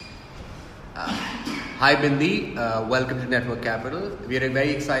Hi Bindi, welcome to Network Capital. We are very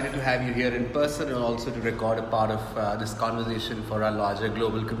excited to have you here in person and also to record a part of this conversation for our larger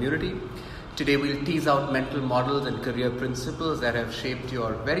global community. Today we'll tease out mental models and career principles that have shaped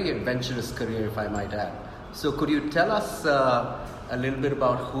your very adventurous career, if I might add. So could you tell us a little bit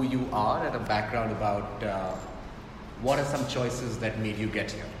about who you are and a background about what are some choices that made you get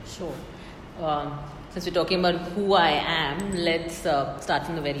here? Sure. Since we're talking about who I am, let's start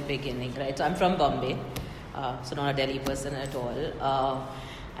from the very beginning, right? So I'm from Bombay, so not a Delhi person at all,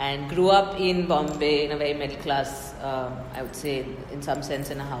 and grew up in Bombay in a very middle class, I would say, in some sense,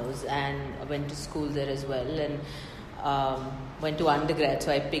 in a house, and went to school there as well, and went to undergrad.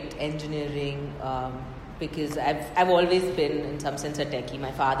 So I picked engineering because I've always been, in some sense, a techie.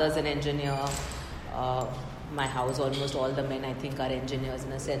 My father's an engineer. My house, almost all the men I think are engineers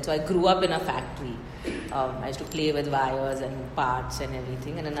in a sense. So I grew up in a factory. I used to play with wires and parts and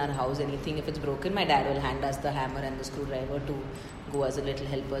everything. And in our house, anything, if it's broken, my dad will hand us the hammer and the screwdriver to go as a little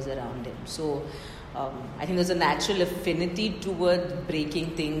helpers around him. So I think there's a natural affinity toward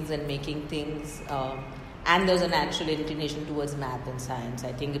breaking things and making things. And there's a natural inclination towards math and science.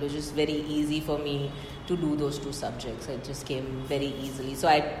 I think it was just very easy for me to do those two subjects. It just came very easily. So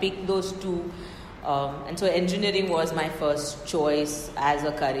I picked those two. And so engineering was my first choice as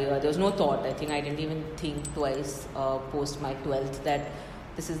a career. There was no thought. I think I didn't even think twice post my 12th that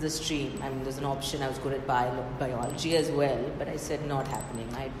this is the stream. I mean, there's an option. I was good at biology as well, but I said not happening.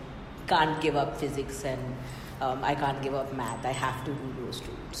 I can't give up physics and I can't give up math. I have to do those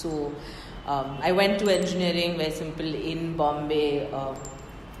two. So I went to engineering, very simple, in Bombay,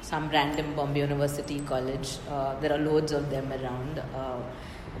 some random Bombay University college. There are loads of them around.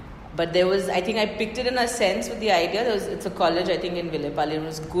 But there was, I think I picked it in a sense with the idea, it's a college I think in Villepalli, it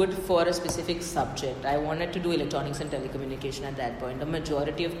was good for a specific subject. I wanted to do electronics and telecommunication at that point. The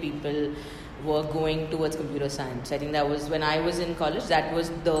majority of people were going towards computer science. I think that was, when I was in college, that was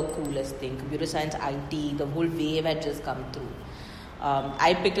the coolest thing. Computer science, IT, the whole wave had just come through.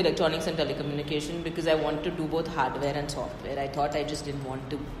 I picked electronics and telecommunication because I wanted to do both hardware and software. I thought I just didn't want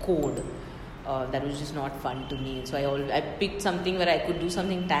to code. That was just not fun to me. So I picked something where I could do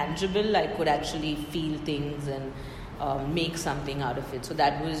something tangible. I could actually feel things and make something out of it. So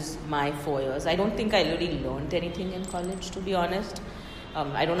that was my 4 years. I don't think I really learned anything in college, to be honest.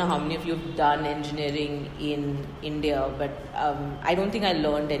 I don't know how many of you have done engineering in India, but I don't think I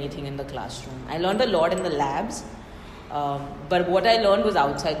learned anything in the classroom. I learned a lot in the labs, but what I learned was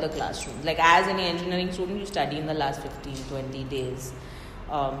outside the classroom. Like as any engineering student, you study in the last 15, 20 days.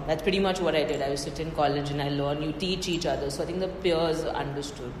 That's pretty much what I did. I would sit in college and I learn. You teach each other. So I think the peers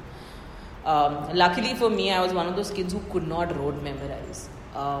understood. Luckily for me, I was one of those kids who could not rote memorize.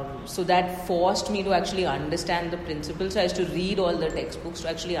 So that forced me to actually understand the principles. So I used to read all the textbooks to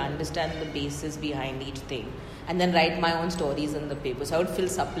actually understand the basis behind each thing. And then write my own stories in the paper. So I would fill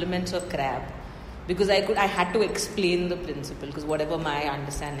supplements of crap. Because I had to explain the principle. Because whatever my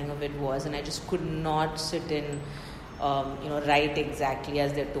understanding of it was. And I just could not sit in... write exactly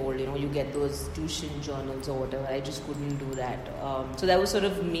as they're told. You get those tuition journals or whatever. I just couldn't do that. So that was sort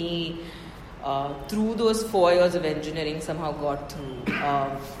of me through those 4 years of engineering somehow got through.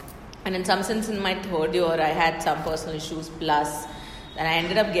 And in some sense in my third year, I had some personal issues plus, and I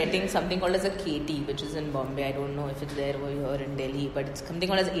ended up getting something called as a KT, which is in Bombay. I don't know if it's there over here in Delhi, but it's something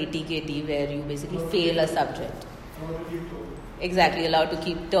called as ATKT where you basically fail a subject. Exactly, allowed to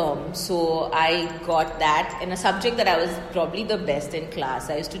keep term. So I got that in a subject that I was probably the best in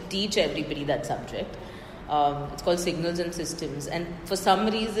class. I used to teach everybody that subject. It's called Signals and Systems. And for some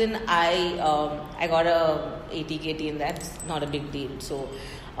reason, I got a ATKT and that's not a big deal. So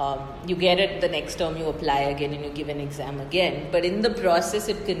you get it the next term, you apply again and you give an exam again. But in the process,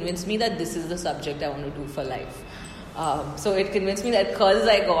 it convinced me that this is the subject I want to do for life. So it convinced me that because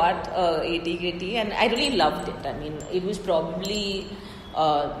I got ATKT and I really loved it. I mean, it was probably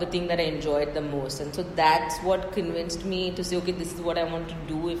the thing that I enjoyed the most. And so that's what convinced me to say, okay, this is what I want to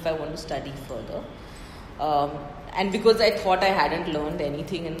do if I want to study further. And because I thought I hadn't learned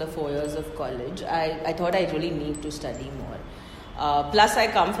anything in the 4 years of college, I thought I really need to study more. Plus, I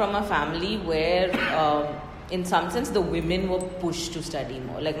come from a family where... in some sense, the women were pushed to study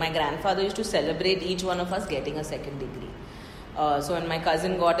more. Like my grandfather used to celebrate each one of us getting a second degree. So when my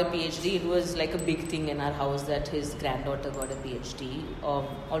cousin got a PhD, it was like a big thing in our house that his granddaughter got a PhD.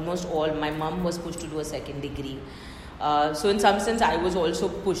 Almost all, my mom was pushed to do a second degree. So in some sense, I was also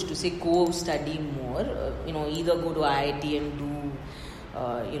pushed to say, go study more. Either go to IIT and do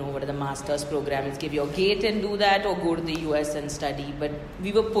what are the master's programs, give your GATE and do that, or go to the US and study. But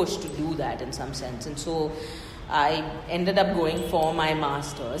we were pushed to do that in some sense. And so I ended up going for my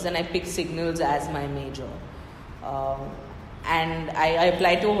master's, and I picked signals as my major. And I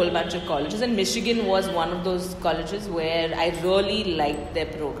applied to a whole bunch of colleges, and Michigan was one of those colleges where I really liked their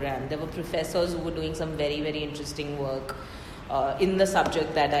program. There were professors who were doing some very, very interesting work in the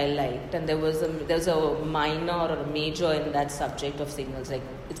subject that I liked, and there was a minor or a major in that subject of signals. Like,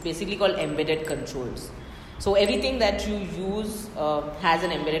 it's basically called embedded controls. So everything that you use has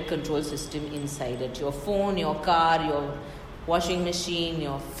an embedded control system inside it. Your phone, your car, your washing machine,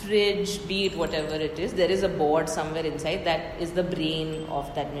 your fridge, be it whatever it is, there is a board somewhere inside that is the brain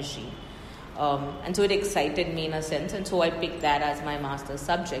of that machine. And so it excited me in a sense, and so I picked that as my master's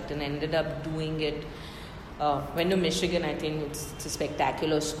subject and ended up doing it. Went to Michigan. I think it's a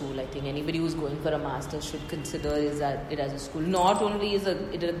spectacular school. I think anybody who's going for a master's should consider it as a school. Not only is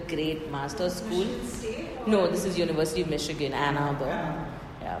it a great master's school. No, this is University of Michigan, Ann Arbor.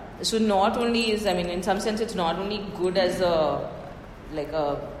 Yeah. So not only is, I mean, in some sense, it's not only good as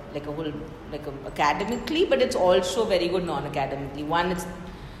academically, but it's also very good non-academically. One, if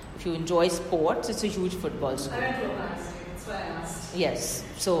you enjoy sports, it's a huge football school. I went to Ohio State, that's why I asked. Yes,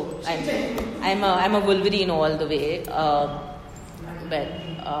 so I'm a Wolverine all the way.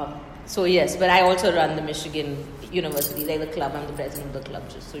 So yes, but I also run the Michigan University, like the club. I'm the president of the club,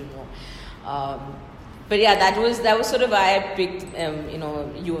 just so you know. But yeah, that was sort of why I picked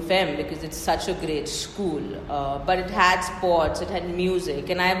U of M, because it's such a great school. But it had sports, it had music,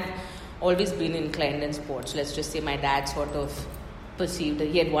 and I've always been inclined in sports. Let's just say my dad sort of perceived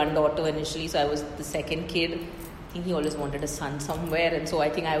it. He had one daughter initially, so I was the second kid. I think he always wanted a son somewhere, and so I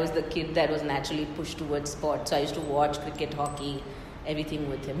think I was the kid that was naturally pushed towards sports. So I used to watch cricket, hockey, everything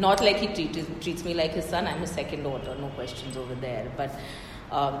with him. Not like he treats me like his son. I'm his second daughter, no questions over there. But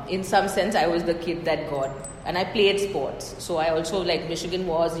in some sense, I was the kid that got, and I played sports. So I also, like, Michigan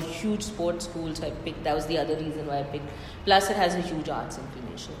was a huge sports school, so that was the other reason why I picked. Plus, it has a huge arts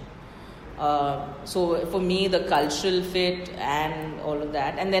inclination. So for me, the cultural fit and all of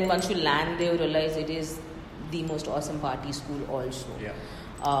that, and then once you land there, you realize it is the most awesome party school also. Yeah.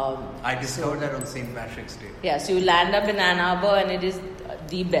 I discovered that on St. Patrick's Day. Yeah, so you land up in Ann Arbor, and it is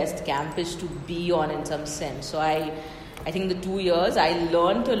the best campus to be on in some sense. So I think the 2 years I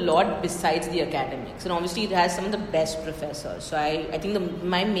learned a lot besides the academics, and obviously it has some of the best professors. So I think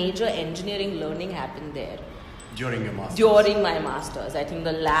my major engineering learning happened there. During your master's? During my master's. I think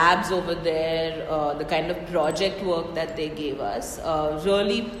the labs over there, the kind of project work that they gave us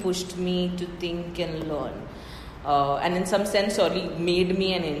really pushed me to think and learn. And in some sense really made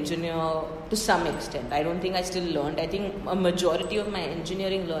me an engineer to some extent. I don't think I still learned. I think a majority of my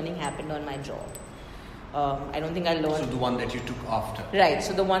engineering learning happened on my job. I don't think I learned. So the one that you took after? Right.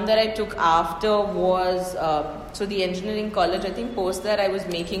 So the one that I took after was, so the engineering college, I think post that I was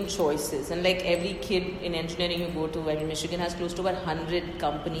making choices. And like every kid in engineering you go to, I mean, Michigan has close to about 100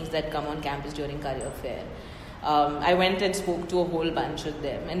 companies that come on campus during career fair. I went and spoke to a whole bunch of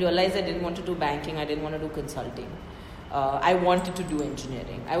them and realized I didn't want to do banking, I didn't want to do consulting. I wanted to do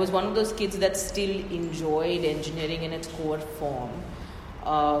engineering. I was one of those kids that still enjoyed engineering in its core form.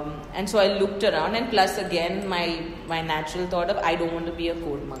 And so I looked around, and plus again my natural thought of I don't want to be a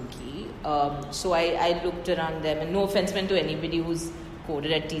code monkey. So I looked around them, and no offense meant to anybody who's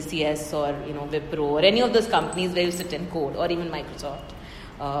coded at TCS or Wipro or any of those companies where you sit and code, or even Microsoft.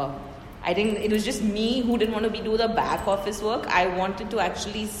 I think it was just me who didn't want to do the back office work. I wanted to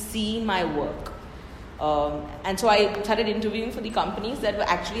actually see my work. And so I started interviewing for the companies that were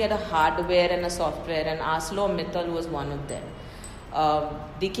actually had a hardware and a software, and ArcelorMittal was one of them.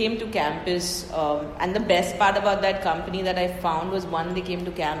 They came to campus, and the best part about that company that I found was, one, they came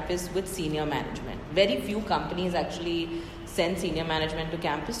to campus with senior management. Very few companies actually send senior management to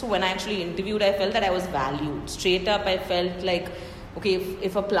campus. So when I actually interviewed, I felt that I was valued. Straight up, I felt like, okay,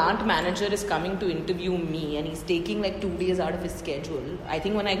 if a plant manager is coming to interview me and he's taking like 2 days out of his schedule, I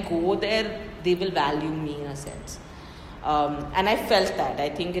think when I go there, they will value me in a sense. And I felt that. I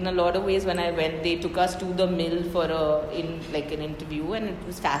think in a lot of ways when I went, they took us to the mill for an interview, and it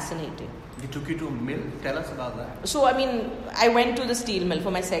was fascinating. They took you to a mill? Tell us about that. So, I mean, I went to the steel mill.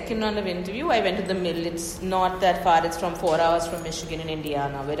 For my second round of interview, I went to the mill. It's not that far. It's from 4 hours from Michigan in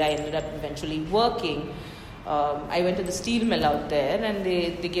Indiana, where I ended up eventually working. I went to the steel mill out there, and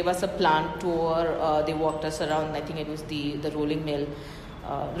they gave us a plant tour. They walked us around. I think it was the rolling mill.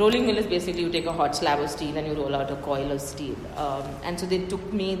 Rolling mill is basically you take a hot slab of steel and you roll out a coil of steel. And so they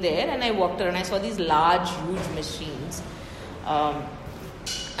took me there, and I walked around. I saw these large, huge machines,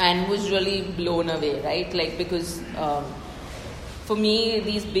 and was really blown away, right? Like, because for me,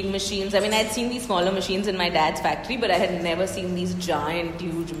 these big machines, I mean, I'd seen these smaller machines in my dad's factory, but I had never seen these giant,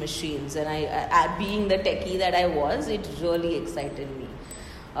 huge machines. And I being the techie that I was, it really excited me.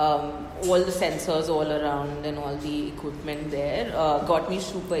 All the sensors all around and all the equipment there got me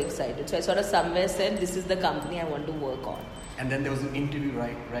super excited. So I sort of somewhere said, this is the company I want to work on. And then there was an interview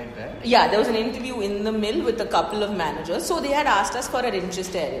right there? Yeah, there was an interview in the mill with a couple of managers. So they had asked us for our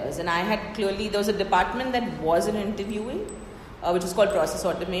interest areas. And I had clearly, there was a department that wasn't interviewing, which was called process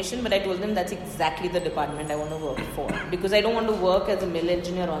automation. But I told them that's exactly the department I want to work for. Because I don't want to work as a mill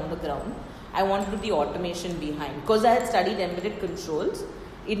engineer on the ground. I want to do the automation behind. Because I had studied embedded controls,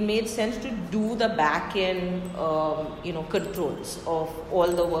 it made sense to do the back-end, controls of all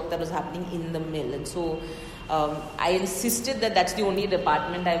the work that was happening in the mill. And so I insisted that that's the only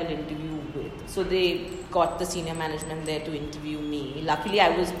department I will interview with. So they got the senior management there to interview me. Luckily,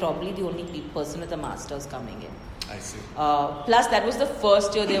 I was probably the only person with a master's coming in. I see. Plus, that was the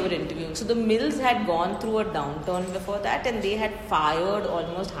first year they were interviewing. So the mills had gone through a downturn before that, and they had fired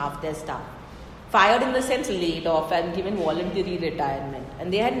almost half their staff. Fired in the sense laid off and given voluntary retirement.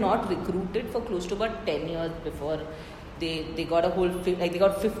 And they had not recruited for close to about 10 years before they got they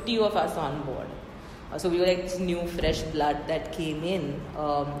got 50 of us on board. So we were like this new fresh blood that came in,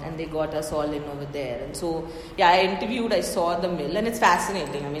 and they got us all in over there. And so, I interviewed, I saw the mill, and it's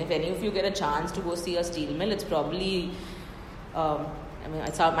fascinating. I mean, if any of you get a chance to go see a steel mill, it's probably, I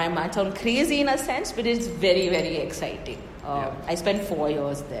might sound crazy in a sense, but it's very, very exciting. I spent 4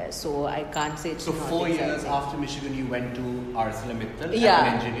 years there, so I can't say it's so not 4 exciting. years after Michigan, you went to ArcelorMittal as Yeah.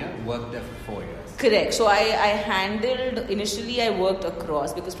 an engineer, worked there for 4 years. Correct. So initially I worked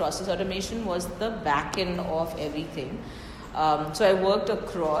across because process automation was the back end of everything. So I worked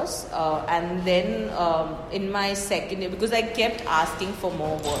across and then in my second year, because I kept asking for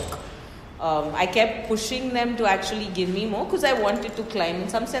more work. I kept pushing them to actually give me more because I wanted to climb. In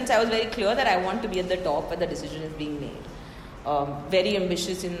some sense, I was very clear that I want to be at the top where the decision is being made. Very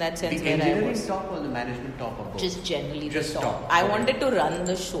ambitious in that sense. The where I engineering was. top or the management top of both? Just generally Just the top. top. I Okay. wanted to run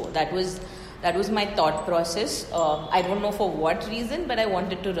the show. That was my thought process. I don't know for what reason, but I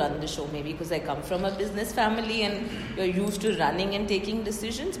wanted to run the show. Maybe because I come from a business family and you're used to running and taking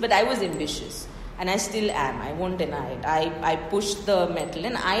decisions. But I was ambitious. And I still am. I won't deny it. I pushed the metal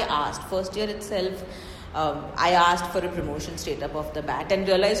and I asked. First year itself, I asked for a promotion straight up off the bat and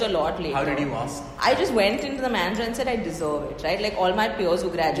realized a lot later. How did you ask? I just went into the manager and said I deserve it, right? Like all my peers who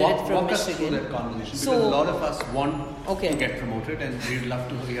graduated from Walk us through Michigan. that conversation, So- because a lot of us want Okay. to get promoted and we'd love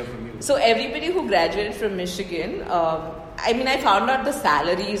to hear from you. So everybody who graduated from Michigan, I found out the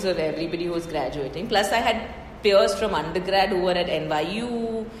salaries of everybody who was graduating. Plus I had peers from undergrad who were at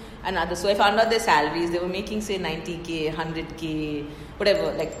NYU and others. So I found out their salaries. They were making say $90K, $100K,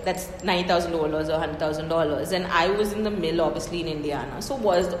 whatever. Like that's $90,000 or $100,000. And I was in the mill, obviously in Indiana. So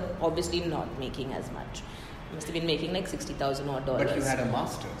was obviously not making as much. I must have been making like $60,000 odd. But you had a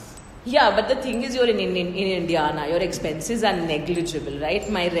master's. Yeah, but the thing is, you're in Indiana. Your expenses are negligible, right?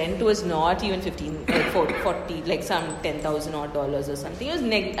 My rent was not even 40, like some $10,000 odd or something. It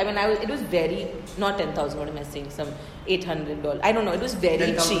was it was very not 10,000. What am I saying? Some $800. I don't know. It was very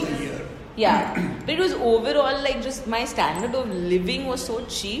 10,000 cheap. a year. Yeah, but it was overall like just my standard of living was so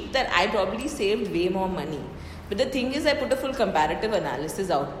cheap that I probably saved way more money. But the thing is, I put a full comparative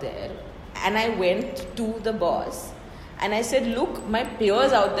analysis out there, and I went to the boss. And I said, look, my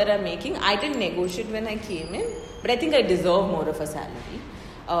peers out there are making, I didn't negotiate when I came in, but I think I deserve more of a salary.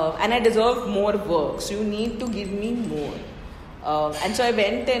 And I deserve more work. So you need to give me more. And so I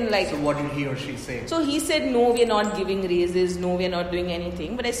went and like... So what did he or she say? So he said, no, we're not giving raises. No, we're not doing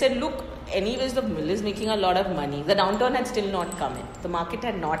anything. But I said, look, anyways, the mill is making a lot of money. The downturn had still not come in. The market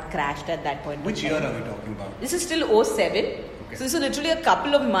had not crashed at that point. Which year are we talking about? This is still 07. So this was literally a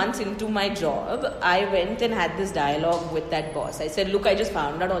couple of months into my job. I went and had this dialogue with that boss. I said, look, I just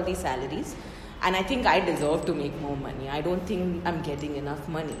found out all these salaries and I think I deserve to make more money. I don't think I'm getting enough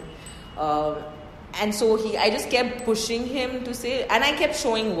money. And so I just kept pushing him to say, and I kept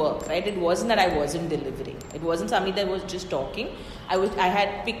showing work, right? It wasn't that I wasn't delivering. It wasn't something that was just talking. I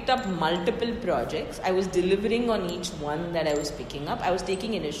had picked up multiple projects. I was delivering on each one that I was picking up. I was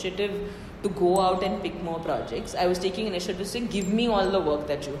taking initiative to go out and pick more projects. I was taking initiative to say, give me all the work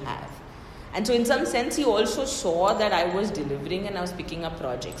that you have. And so in some sense, he also saw that I was delivering and I was picking up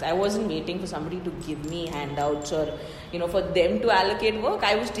projects. I wasn't waiting for somebody to give me handouts or, for them to allocate work.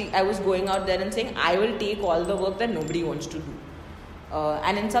 I was going out there and saying, I will take all the work that nobody wants to do.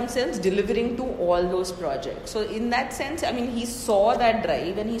 And in some sense, delivering to all those projects. So in that sense, he saw that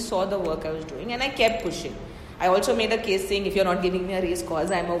drive and he saw the work I was doing and I kept pushing. I also made a case saying, if you're not giving me a raise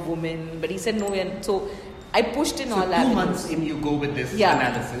cause I'm a woman. But he said, no. So I pushed in all So 2 avenues. months in you go with this Yeah.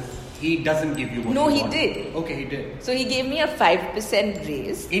 analysis. He doesn't give you what No, you he want. did. Okay, he did. So he gave me a 5%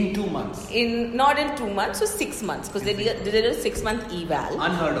 raise. In 2 months. Not in 2 months, so 6 months, because they did a 6-month eval.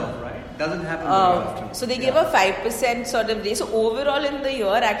 Unheard of, right? Doesn't happen very often. So they gave a 5% sort of raise. So overall in the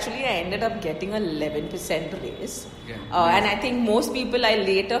year, actually, I ended up getting 11% raise. Yeah. And I think most people I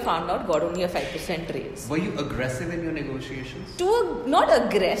later found out got only a 5% raise. Were you aggressive in your negotiations? Not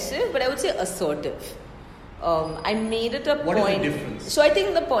aggressive, but I would say assertive. I made it a point. What is the difference? So I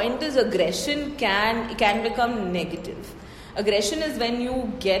think the point is aggression can become negative. Aggression is when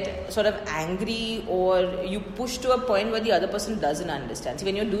you get sort of angry or you push to a point where the other person doesn't understand. So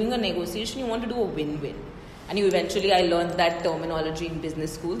when you're doing a negotiation, you want to do a win-win. And I learned that terminology in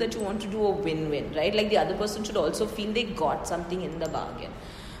business school, that you want to do a win-win, right? Like the other person should also feel they got something in the bargain.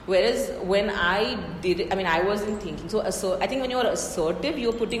 Whereas when I did it, I wasn't thinking. So I think when you're assertive,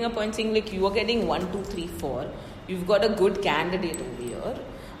 you're putting a point saying like you are getting 1, 2, 3, 4. You've got a good candidate over here.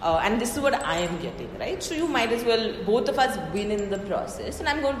 And this is what I am getting, right? So you might as well, both of us win in the process. And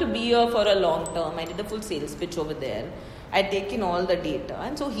I'm going to be here for a long term. I did a full sales pitch over there. I'd taken all the data.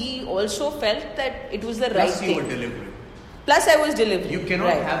 And so he also felt that it was the right thing. Plus you were delivering. Plus I was delivering. You cannot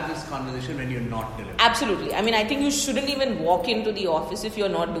right. have this conversation when you're not delivering. Absolutely. I think you shouldn't even walk into the office if you're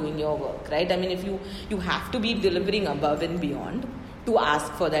not doing your work, right? If you have to be delivering above and beyond to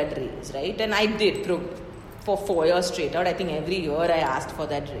ask for that raise, right? And I did for 4 years straight out. I think every year I asked for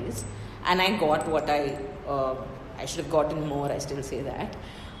that raise, and I got what I should have gotten more. I still say that.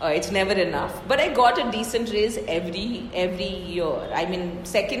 It's never enough, but I got a decent raise every year.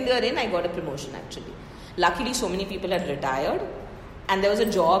 Second year in, I got a promotion actually. Luckily, so many people had retired, and there was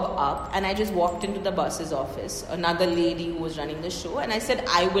a job up, and I just walked into the boss's office, another lady who was running the show, and I said,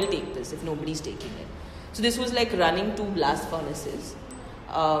 I will take this if nobody's taking it. So this was like running 2 blast furnaces.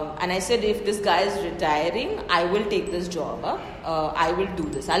 And I said, if this guy is retiring, I will take this job up. I will do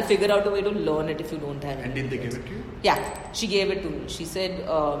this. I'll figure out a way to learn it if you don't have it. And did they give it to you? Yeah, she gave it to me. She said,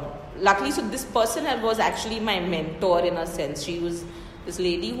 luckily, so this person was actually my mentor in a sense. She was this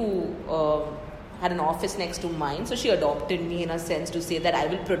lady who had an office next to mine. So she adopted me in a sense to say that I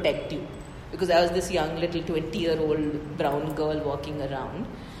will protect you. Because I was this young little 20-year-old brown girl walking around.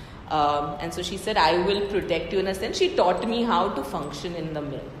 And so she said, I will protect you in a sense. She taught me how to function in the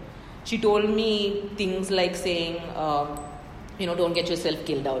mill. She told me things like saying, don't get yourself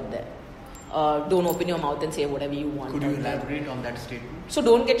killed out there. Don't open your mouth and say whatever you want. Could you elaborate on that statement? So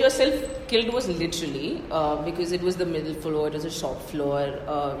don't get yourself killed was literally, because it was the middle floor, it was a shop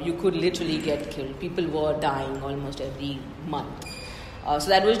floor. You could literally get killed. People were dying almost every month. So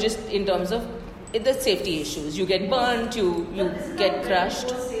that was just in terms of the safety issues. You get burnt, you get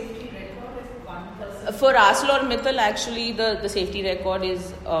crushed. For ArcelorMittal, actually, the safety record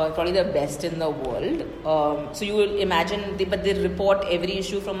is probably the best in the world. So you will imagine, but they report every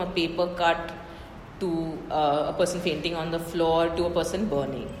issue from a paper cut to a person fainting on the floor to a person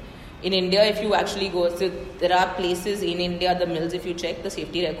burning. In India, if you actually go, so there are places in India, the mills, if you check, the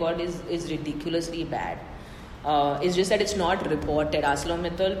safety record is ridiculously bad. It's just that it's not reported.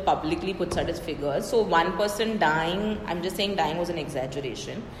 ArcelorMittal publicly puts out its figures. So one person dying, I'm just saying dying was an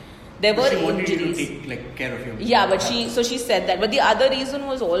exaggeration. There were injuries. She wanted you to take care of your Yeah, but she said that. But the other reason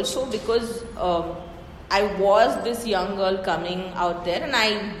was also because I was this young girl coming out there, and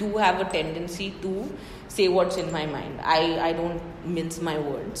I do have a tendency to say what's in my mind. I don't mince my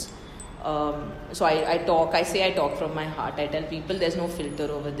words. So I talk from my heart. I tell people there's no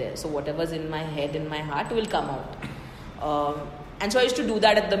filter over there. So whatever's in my head and my heart will come out. And so I used to do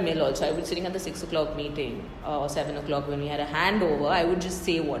that at the mill also. I was sitting at the 6 o'clock meeting or 7 o'clock when we had a handover. I would just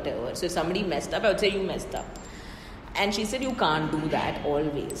say whatever. So if somebody messed up, I would say, you messed up. And she said, you can't do that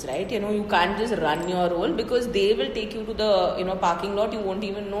always, right? You can't just run your role because they will take you to the parking lot. You won't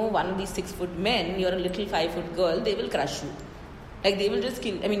even know one of these 6-foot men. You're a little 5-foot girl. They will crush you. Like they will just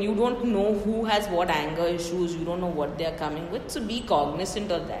kill. You don't know who has what anger issues. You don't know what they are coming with. So be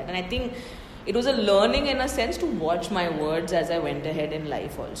cognizant of that. And I think it was a learning in a sense to watch my words as I went ahead in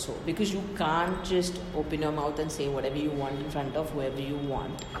life also. Because you can't just open your mouth and say whatever you want in front of whoever you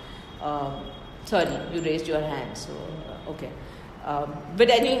want. Sorry, you raised your hand. So, okay. But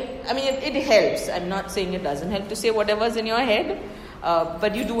it helps. I'm not saying it doesn't help to say whatever's in your head.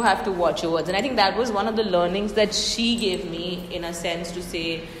 But you do have to watch your words. And I think that was one of the learnings that she gave me in a sense to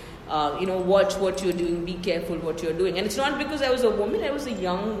say, watch what you're doing, be careful what you're doing. And it's not because I was a woman, I was a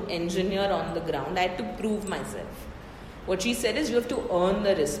young engineer on the ground. I had to prove myself. What she said is you have to earn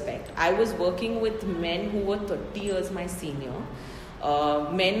the respect. I was working with men who were 30 years my senior,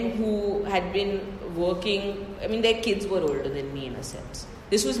 men who had been working, their kids were older than me in a sense.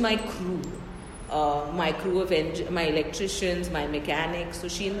 This was my crew. my crew of my electricians, my mechanics. So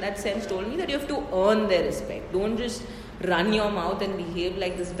she, in that sense, told me that you have to earn their respect. Don't just run your mouth and behave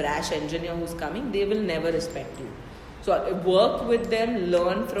like this brash engineer who's coming. They will never respect you. So work with them,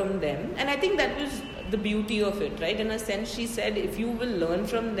 learn from them. And I think that was the beauty of it, right? In a sense, she said, if you will learn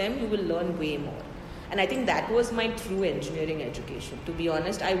from them, you will learn way more. And I think that was my true engineering education. To be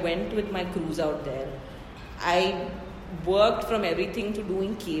honest, I went with my crews out there. I worked from everything to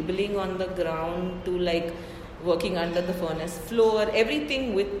doing cabling on the ground to like working under the furnace floor,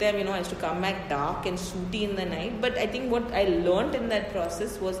 everything with them. I used to come back dark and sooty in the night. But I think what I learned in that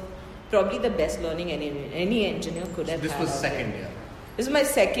process was probably the best learning any engineer could have had. This was second year. This is my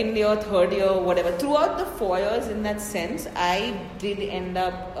second year, third year, whatever. Throughout the 4 years, in that sense, I did end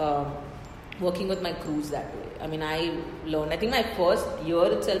up working with my crews that way. I mean, I learned. I think my first year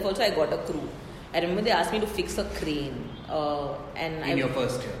itself also, I got a crew. I remember they asked me to fix a crane. Your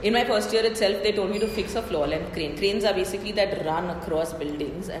first year? In my first year itself, they told me to fix a floor length crane. Cranes are basically that run across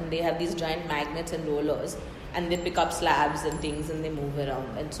buildings, and they have these giant magnets and rollers, and they pick up slabs and things and they move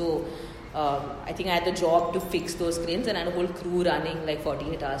around. And so I think I had the job to fix those cranes, and I had a whole crew running like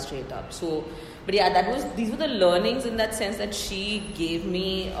 48 hours straight up. So, but yeah, these were the learnings in that sense that she gave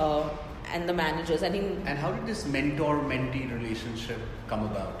me and the managers. I think. And how did this mentor-mentee relationship come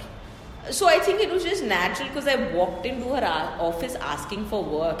about? So I think it was just natural because I walked into her office asking for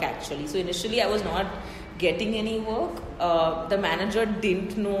work actually. So initially I was not getting any work. The manager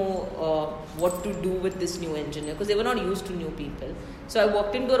didn't know what to do with this new engineer because they were not used to new people. So I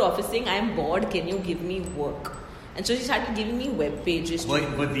walked into her office saying, I am bored, can you give me work? And so she started giving me web pages.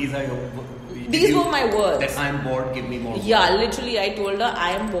 But these are these were my words. That I am bored, give me more work. Yeah, literally I told her,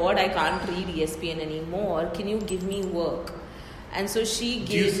 I am bored, I can't read ESPN anymore. Can you give me work? And so she gave.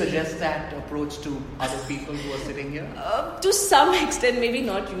 Do you suggest that approach to other people who are sitting here? To some extent, maybe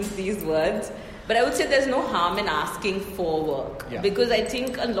not use these words. But I would say there's no harm in asking for work. Yeah. Because I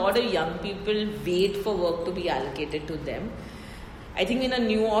think a lot of young people wait for work to be allocated to them. I think in a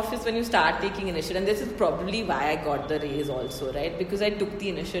new office, when you start taking initiative, and this is probably why I got the raise also, right? Because I took the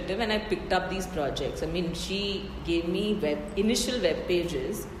initiative and I picked up these projects. I mean, she gave me initial web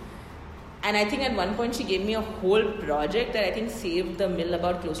pages. And I think at one point she gave me a whole project that I think saved the mill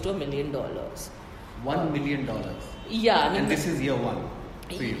about close to $1 million. $1 million? Yeah. I mean, and this is year one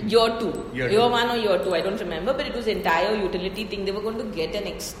for you? Year two. Year one or year two, I don't remember. But it was entire utility thing. They were going to get an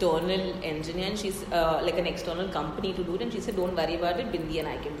external engineer and she's like an external company to do it. And she said, don't worry about it, Bindi and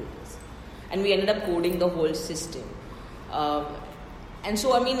I can do this. And we ended up coding the whole system. And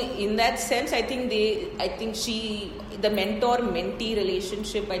so, I mean, in that sense, the mentor-mentee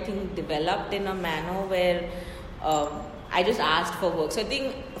relationship, I think, developed in a manner where I just asked for work. So I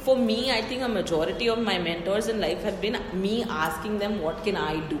think, for me, I think a majority of my mentors in life have been me asking them, what can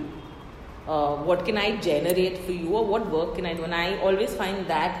I do? What can I generate for you? Or what work can I do? And I always find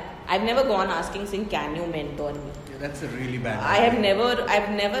that I've never gone asking, saying, can you mentor me? Yeah, that's a really bad I've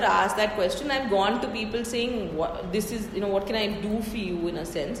never asked that question. I've gone to people saying, what can I do for you in a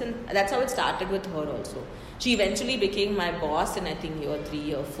sense? And that's how it started with her also. She eventually became my boss in, I think, year 3,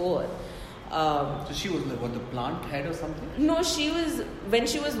 year 4. So she was the plant head or something? No, when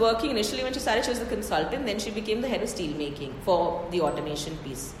she was working, initially when she started, she was a consultant. Then she became the head of steel making for the automation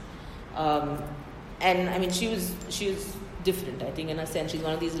piece. And I mean, she was different, I think, in a sense. She's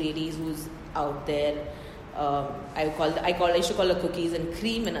one of these ladies who's out there. I used to call her cookies and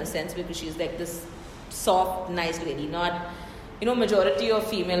cream in a sense because she's like this soft, nice lady. Not, majority of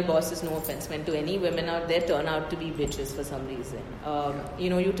female bosses, no offense meant to any women out there, turn out to be bitches for some reason.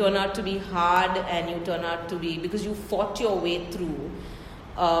 You turn out to be hard and you turn out to be, because you fought your way through,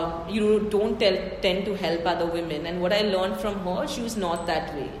 you don't tend to help other women. And what I learned from her, she was not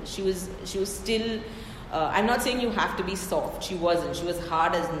that way. She was still, I'm not saying you have to be soft. She wasn't. She was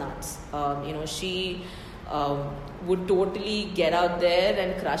hard as nuts. She would totally get out there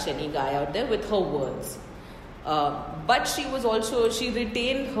and crush any guy out there with her words. But she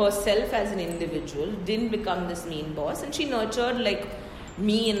retained herself as an individual, didn't become this mean boss, and she nurtured like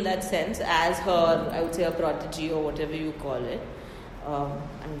me in that sense as her, I would say, a protege or whatever you call it.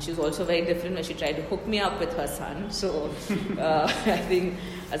 She was also very different when she tried to hook me up with her son. So I think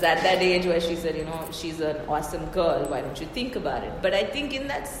I was at that age where she said, she's an awesome girl, why don't you think about it? But I think in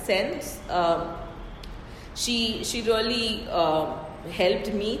that sense, she really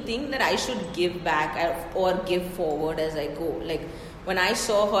helped me think that I should give back or give forward as I go. Like when I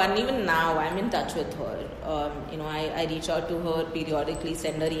saw her, and even now I'm in touch with her, I reach out to her periodically,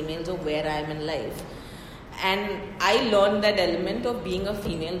 send her emails of where I am in life. And I learned that element of being a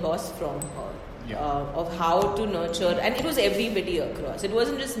female boss from her. of how to nurture, and it was everybody across. It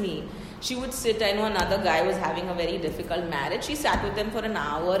wasn't just me. She would sit, I know another guy was having a very difficult marriage. She sat with them for an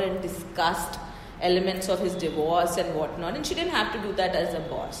hour and discussed elements of his divorce and whatnot. And she didn't have to do that as a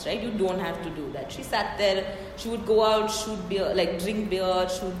boss, right? You don't have to do that. She sat there, she would go out, shoot beer, like drink beer,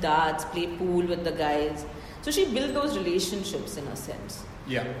 shoot darts, play pool with the guys. So she built those relationships in a sense.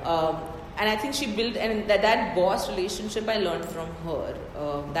 Yeah. And I think she built, and that boss relationship I learned from her.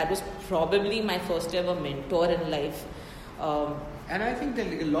 That was probably my first ever mentor in life. And I think that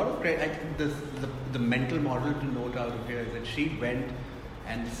a lot of the mental model to note out of here is that she went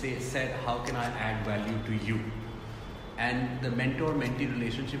and said, how can I add value to you? And the mentor-mentee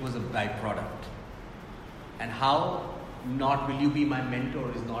relationship was a byproduct. And how not will you be my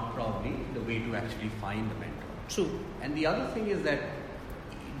mentor is not probably the way to actually find a mentor. True. And the other thing is that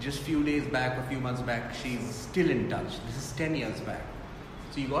just a few days back, a few months back, she's still in touch. This is 10 years back.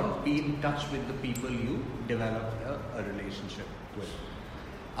 So you got to be in touch with the people you developed a relationship with.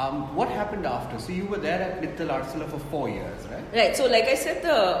 What happened after? So you were there at Mittal Artsala for 4 years, right? Right. So like I said,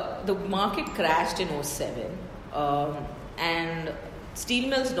 the market crashed in 2007. And steel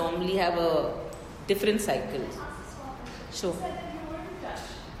mills normally have a different cycle. So you said that you were in touch.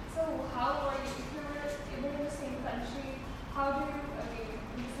 So how were you, if you were in the same country, how do you,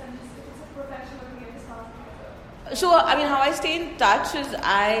 if it's a professional responsibility? So, how I stay in touch is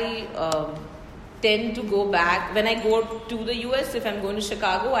I tend to go back. When I go to the US, if I'm going to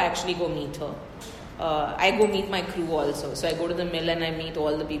Chicago, I actually go meet her. I go meet my crew also. So I go to the mill and I meet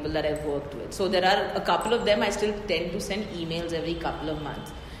all the people that I've worked with. So there are a couple of them I still tend to send emails every couple of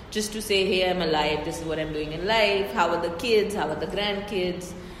months. Just to say, hey, I'm alive, this is what I'm doing in life, how are the kids, how are the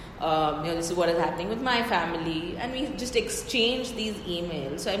grandkids, this is what is happening with my family. And we just exchange these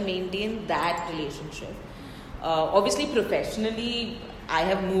emails. So I maintain that relationship. Obviously, professionally, I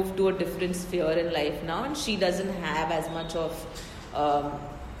have moved to a different sphere in life now, and she doesn't have as much of, a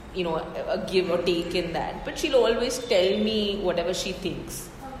give or take in that. But she'll always tell me whatever she thinks.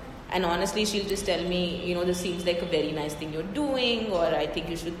 And honestly, she'll just tell me, this seems like a very nice thing you're doing, or I think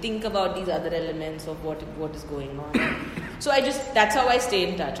you should think about these other elements of what is going on. So that's how I stay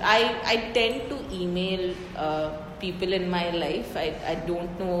in touch. I tend to email people in my life. I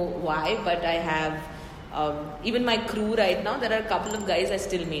don't know why, but I have, even my crew right now, there are a couple of guys I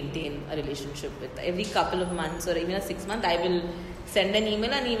still maintain a relationship with. Every couple of months or even a 6 month, I will send an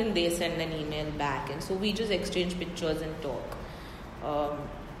email and even they send an email back. And so we just exchange pictures and talk.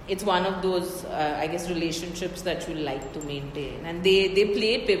 It's one of those, relationships that you like to maintain. And they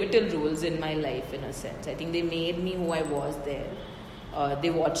played pivotal roles in my life in a sense. I think they made me who I was there. They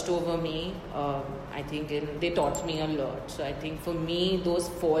watched over me. I think they taught me a lot. So I think for me, those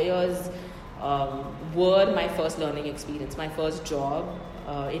 4 years were my first learning experience, my first job.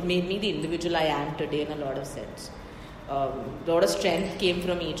 It made me the individual I am today in a lot of sense. A lot of strength came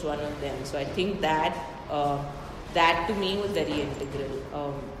from each one of them. So I think that to me was very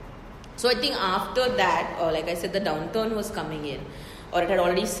integral. So I think after that, like I said, the downturn was coming in, or it had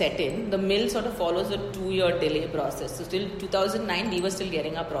already set in. The mill sort of follows a 2-year delay process. So till 2009, we were still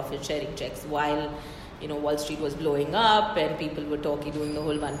getting our profit sharing checks while, Wall Street was blowing up and people were doing the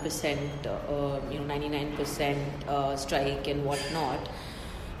whole 1%, 99% strike and whatnot.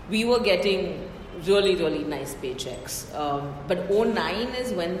 We were getting really, really nice paychecks. But 2009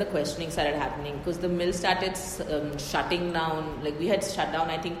 is when the questioning started happening, because the mill started shutting down. Like we had shut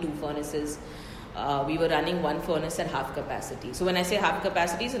down, I think, 2 furnaces. We were running 1 furnace at half capacity. So when I say half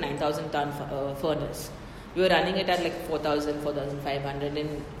capacity, it's a 9,000 ton furnace. We were running it at like 4,000, 4,500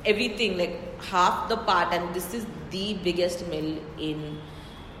 and everything, like half the part. And this is the biggest mill in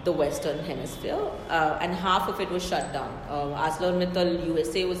the Western Hemisphere. And half of it was shut down. ArcelorMittal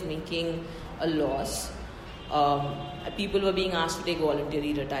USA was making a loss. People were being asked to take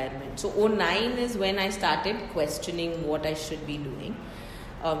voluntary retirement. So 2009 is when I started questioning what I should be doing.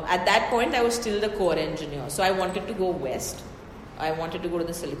 At that point, I was still the core engineer. So I wanted to go west. I wanted to go to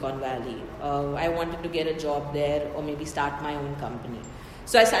the Silicon Valley. I wanted to get a job there or maybe start my own company.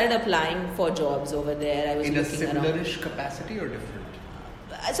 So I started applying for jobs over there. I was in a looking around. similar-ish capacity or different?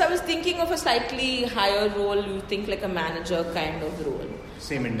 So I was thinking of a slightly higher role. You think like a manager kind of role.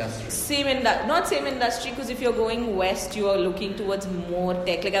 Same industry? Not same industry, because if you're going west, you are looking towards more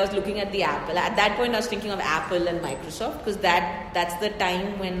tech. Like I was looking at the Apple. At that point, I was thinking of Apple and Microsoft, because that's the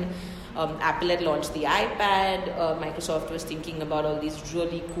time when Apple had launched the iPad. Microsoft was thinking about all these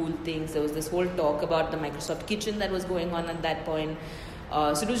really cool things. There was this whole talk about the Microsoft kitchen that was going on at that point.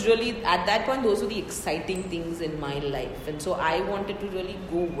 So it was really, at that point, those were the exciting things in my life. And so I wanted to really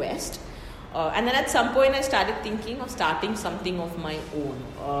go west. And then at some point I started thinking of starting something of my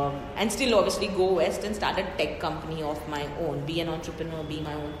own, and still obviously go west and start a tech company of my own, be an entrepreneur, be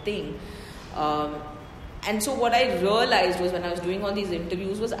my own thing. And so what I realized was when I was doing all these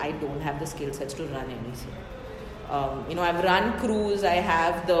interviews was I don't have the skill sets to run anything. I've run crews, I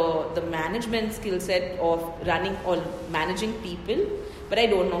have the management skill set of running or managing people, but I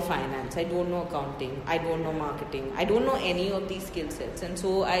don't know finance, I don't know accounting, I don't know marketing, I don't know any of these skill sets. And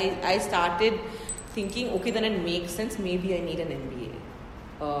so I started thinking, okay, then it makes sense, maybe I need an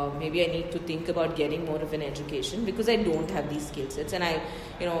MBA. Maybe I need to think about getting more of an education because I don't have these skill sets. And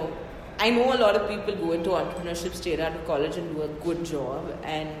I know a lot of people go into entrepreneurship straight out of college and do a good job,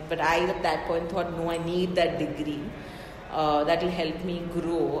 but I at that point thought, no, I need that degree. That will help me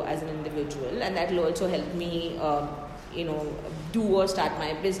grow as an individual, and that will also help me, do or start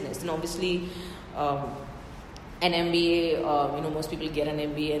my business. And obviously, an MBA, most people get an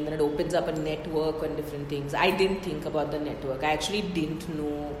MBA and then it opens up a network and different things. I didn't think about the network. I actually didn't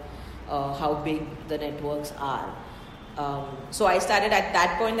know how big the networks are. So I started at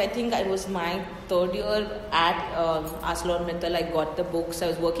that point. I think I was my third year at ArcelorMittal. I got the books. I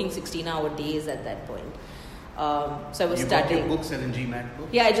was working 16-hour days at that point. So I was studying. You got your books and GMAT books?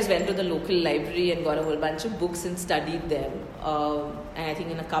 Yeah, I just went to the local library and got a whole bunch of books and studied them. And I think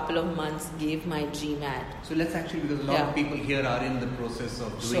in a couple of months gave my GMAT. So let's actually, because a lot of people here are in the process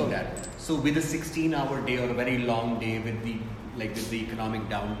of doing that. So with a 16-hour day or a very long day with the economic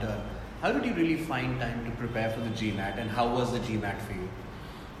downturn, how did you really find time to prepare for the GMAT, and how was the GMAT for you?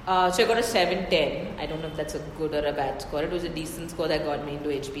 So I got a 710. I don't know if that's a good or a bad score. It was a decent score that got me into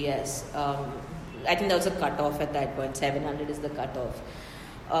HBS. I think that was a cutoff at that point. 700 is the cutoff.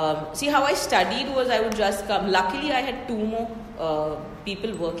 See, how I studied was I would just come. Luckily, I had two more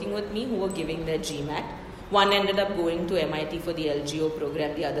people working with me who were giving their GMAT. One ended up going to MIT for the LGO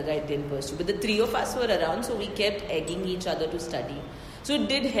program. The other guy didn't pursue. But the three of us were around, so we kept egging each other to study. So it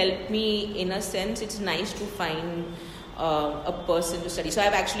did help me in a sense. It's nice to find a person to study. So I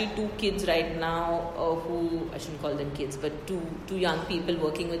have actually two kids right now who, I shouldn't call them kids, but two young people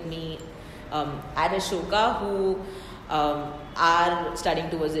working with me at Ashoka who are studying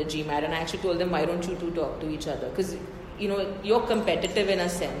towards their GMAT. And I actually told them, why don't you two talk to each other? Because, you're competitive in a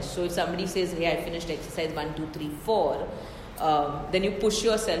sense. So if somebody says, hey, I finished exercise 1, 2, 3, 4, then you push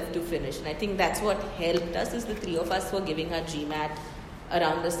yourself to finish. And I think that's what helped us is the three of us were giving our GMAT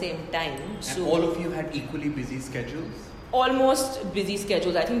around the same time. And all of you had equally busy schedules? Almost busy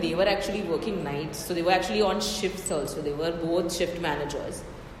schedules. I think they were actually working nights. So they were actually on shifts also. They were both shift managers.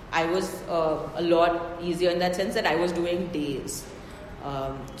 I was a lot easier in that sense that I was doing days.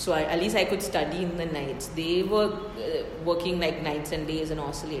 So at least I could study in the nights. They were working like nights and days and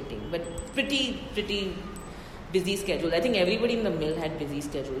oscillating. But pretty busy schedules. I think everybody in the mill had busy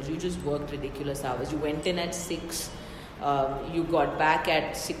schedules. You just worked ridiculous hours. You went in at 6. You got back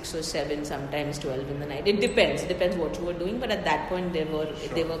at 6 or 7, sometimes 12 in the night. It depends what you were doing, but at that point they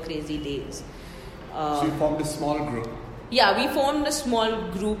were crazy days. So you formed a small group? Yeah, we formed a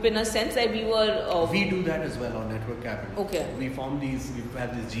small group in a sense that we were... we do that as well on Network Capital. Okay. We have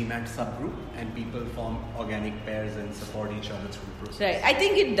this GMAT subgroup and people form organic pairs and support each other through the process. Right, I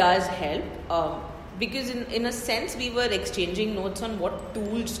think it does help because in a sense we were exchanging notes on what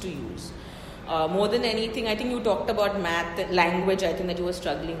tools to use. More than anything, I think you talked about math, language, I think that you were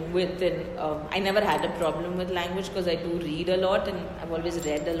struggling with, and I never had a problem with language because I do read a lot and I've always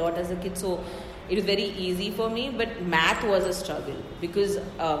read a lot as a kid, so it was very easy for me. But math was a struggle because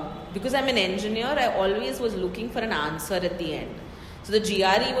I'm an engineer. I always was looking for an answer at the end. So the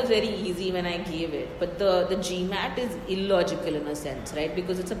GRE was very easy when I gave it, but the GMAT is illogical in a sense, right?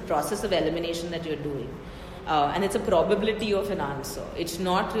 Because it's a process of elimination that you're doing. And it's a probability of an answer. It's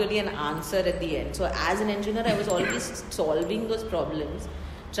not really an answer at the end. So as an engineer, I was always solving those problems,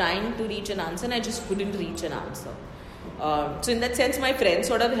 trying to reach an answer, and I just couldn't reach an answer. So in that sense, my friends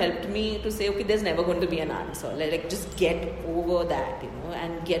sort of helped me to say, okay, there's never going to be an answer. Like just get over that,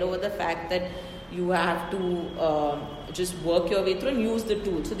 and get over the fact that you have to just work your way through and use the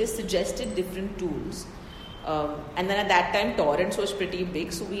tools. So they suggested different tools. And then at that time, torrents was pretty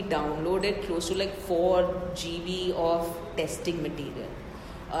big, so we downloaded close to like 4 GB of testing material.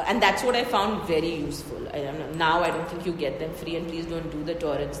 And that's what I found very useful. Now I don't think you get them free, and please don't do the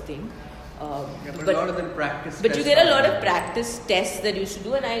torrents thing. But a lot of them practice. But you get a lot of practice tests that you should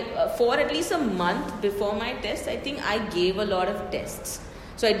do, and I for at least a month before my test, I think I gave a lot of tests.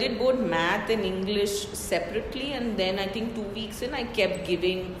 So I did both math and English separately, and then I think 2 weeks in, I kept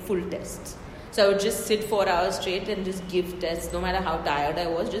giving full tests. So I would just sit 4 hours straight and just give tests, no matter how tired I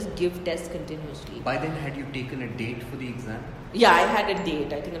was, just give tests continuously. By then, had you taken a date for the exam? Yeah, I had a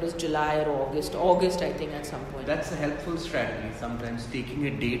date. I think it was July or August. August, I think, at some point. That's a helpful strategy. Sometimes taking a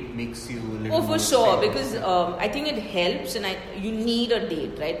date makes you a little Oh, for more sure, safe. because I think it helps, and you need a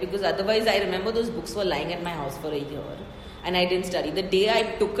date, right? Because otherwise, I remember those books were lying at my house for a year, and I didn't study. The day I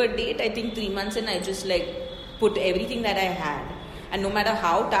took a date, I think 3 months in, I just put everything that I had, and no matter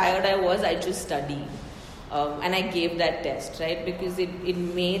how tired I was, I just studied, and I gave that test, right? Because it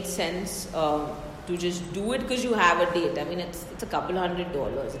made sense. To just do it because you have a date. I mean, it's a couple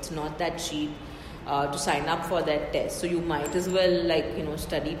 $100. It's not that cheap to sign up for that test. So you might as well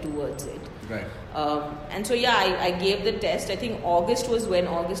study towards it. Right. And so I gave the test. I think August or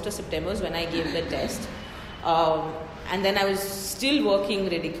September was when I gave the test. And then I was still working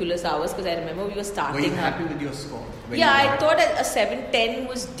ridiculous hours because I remember we were starting. Were you happy with your score? I thought a 710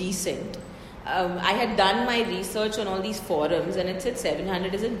 was decent. I had done my research on all these forums and it said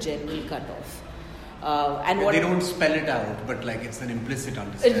 700 is a general cutoff. They don't spell it out, but it's an implicit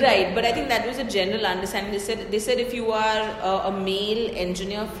understanding. Right, but I think that was a general understanding. They said if you are a male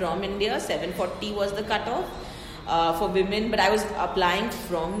engineer from India, 740 was the cutoff for women. But I was applying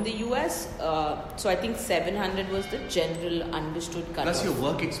from the US, so I think 700 was the general understood cutoff. Plus, your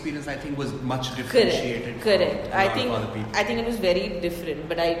work experience, I think, was much differentiated. Correct. From a lot of other people. I think it was very different.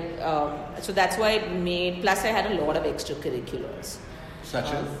 But so that's why it made. Plus, I had a lot of extracurriculars.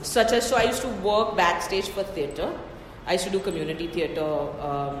 Such as? So I used to work backstage for theatre. I used to do community theatre.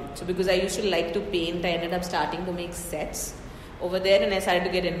 So because I used to like to paint, I ended up starting to make sets over there, and I started to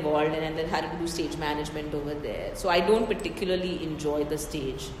get involved, and then had to do stage management over there. So I don't particularly enjoy the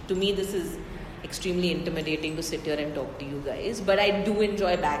stage. To me, this is extremely intimidating to sit here and talk to you guys. But I do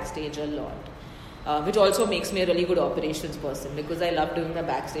enjoy backstage a lot. Which also makes me a really good operations person because I love doing the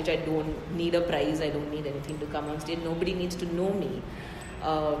backstage. I don't need a prize. I don't need anything to come on stage. Nobody needs to know me.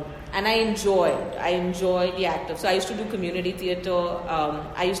 And I enjoy the act of. So I used to do community theatre.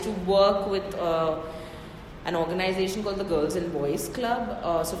 I used to work with an organization called the Girls and Boys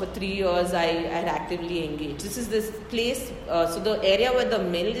Club. So for 3 years, I had actively engaged. This place. So the area where the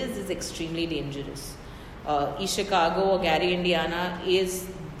mill is extremely dangerous. East Chicago or Gary, Indiana is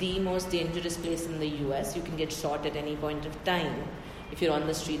the most dangerous place in the US. You can get shot at any point of time if you're on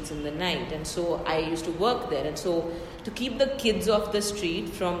the streets in the night. And so I used to work there. And so to keep the kids off the street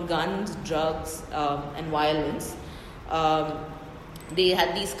from guns, drugs, and violence, they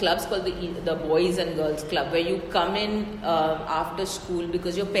had these clubs called the Boys and Girls Club, where you come in after school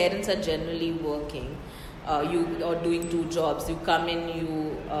because your parents are generally working. You are doing 2 jobs. You come in,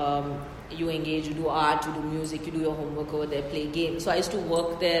 you engage, you do art, you do music, you do your homework over there, play games. So I used to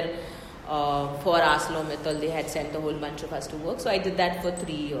work there for ArcelorMittal. They had sent a whole bunch of us to work. So I did that for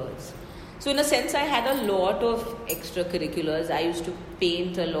 3 years. So in a sense, I had a lot of extracurriculars. I used to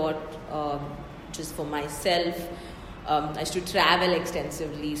paint a lot just for myself. I used to travel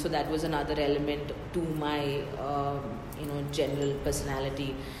extensively. So that was another element to my, general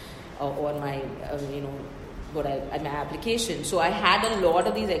personality or my, my application. So I had a lot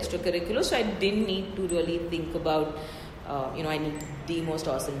of these extracurriculars. So I didn't need to really think about, I need the most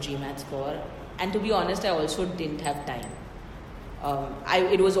awesome GMAT score. And to be honest, I also didn't have time.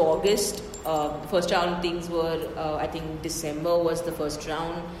 It was August. First round things were, I think December was the first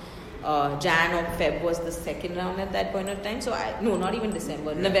round. Jan or Feb was the second round at that point of time. So not even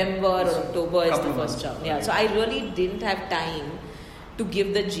December. November or October is the first round. Yeah. So I really didn't have time to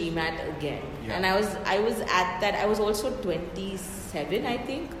give the GMAT again. Yeah. And I was at that. I was also 27, I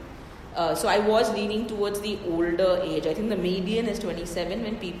think. So I was leaning towards the older age. I think the median is 27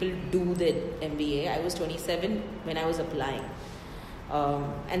 when people do the MBA. I was 27 when I was applying.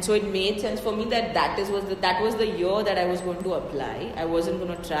 And so it made sense for me that was the year that I was going to apply. I wasn't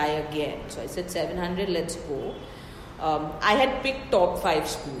going to try again. So I said 700, let's go. I had picked top 5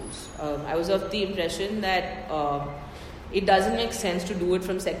 schools. I was of the impression that it doesn't make sense to do it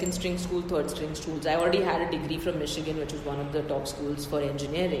from second string school, third string schools. I already had a degree from Michigan, which was one of the top schools for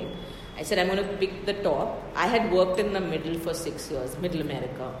engineering. I said, I'm going to pick the top. I had worked in the middle for 6 years, middle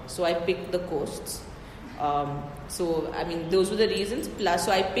America. So I picked the coasts. Those were the reasons. Plus,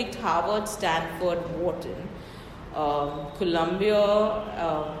 so I picked Harvard, Stanford, Wharton, Columbia,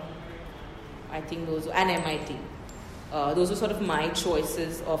 I think and MIT. Those were sort of my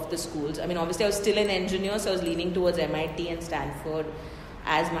choices of the schools. I mean, obviously I was still an engineer, so I was leaning towards MIT and Stanford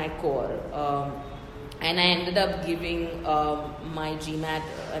as my core. And I ended up giving my GMAT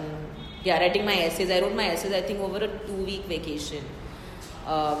and writing my essays. I wrote my essays, I think, over a 2-week vacation.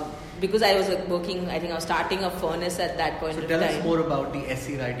 Because I was working, I think I was starting a furnace at that point So of tell time. us more about the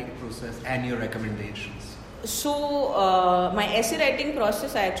essay writing process and your recommendations. So my essay writing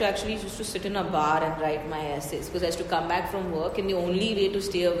process, I actually used to sit in a bar and write my essays because I used to come back from work and the only way to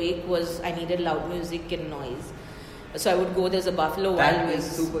stay awake was I needed loud music and noise. So I would go, there's a Buffalo Wild That Wings.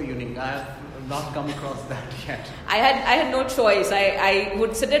 is super unique. I have not come across that yet. I had no choice. I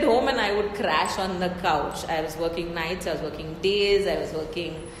would sit at home and I would crash on the couch. I was working nights, I was working days, I was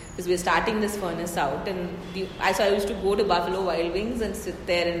working because we were starting this furnace out, and so I used to go to Buffalo Wild Wings and sit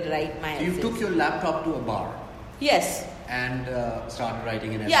there and write my So you essays. took your laptop to a bar Yes. and started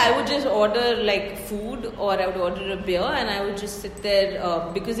writing an essay. Yeah, I would just order like food or I would order a beer and I would just sit there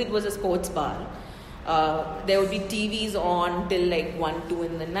because it was a sports bar. There would be TVs on till like 1, 2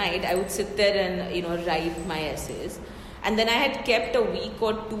 in the night. I would sit there and write my essays. And then I had kept a week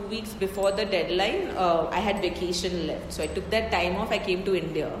or 2 weeks before the deadline. I had vacation left, so I took that time off. I came to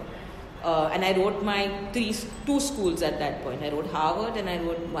India, and I wrote my two schools at that point. I wrote Harvard and I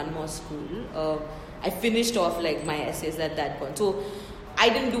wrote one more school. I finished off like my essays at that point. So I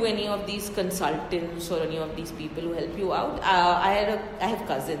didn't do any of these consultants or any of these people who help you out. I have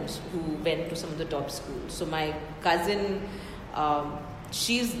cousins who went to some of the top schools. So my cousin,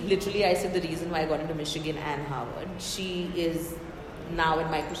 she's literally, I said, the reason why I got into Michigan and Harvard. She is now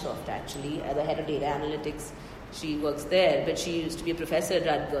at Microsoft actually as the head of data analytics. She works there, but she used to be a professor at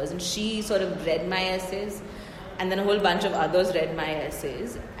Rutgers, and she sort of read my essays. And then a whole bunch of others read my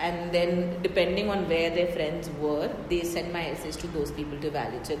essays, and then depending on where their friends were, they sent my essays to those people to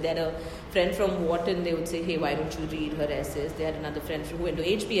evaluate. So if they had a friend from Wharton, they would say, hey, why don't you read her essays? They had another friend who went to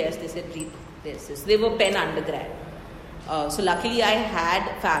HBS, they said, read their essays. They were Penn undergrad. So luckily I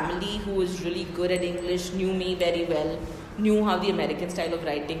had family who was really good at English, knew me very well, knew how the American style of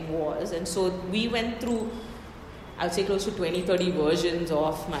writing was. And so we went through, I would say close to 20-30 versions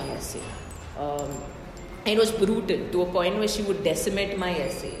of my essay. It was brutal to a point where she would decimate my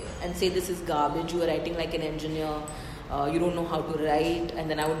essay and say, this is garbage, you are writing like an engineer, you don't know how to write, and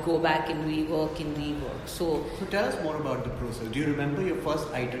then I would go back and rework. So tell us more about the process. Do you remember your first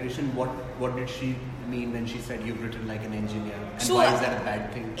iteration? What did she mean when she said you've written like an engineer? And so why is that a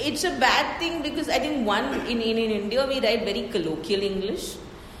bad thing? It's a bad thing because I think in India we write very colloquial English.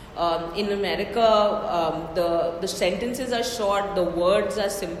 In America, the sentences are short, the words are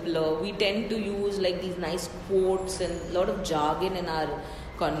simpler. We tend to use like these nice quotes and a lot of jargon in our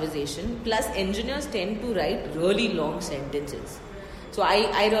conversation. Plus, engineers tend to write really long sentences. So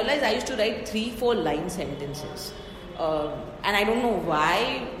I realized I used to write 3-4 line sentences, and I don't know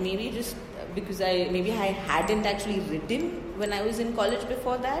why. Maybe just because I hadn't actually written when I was in college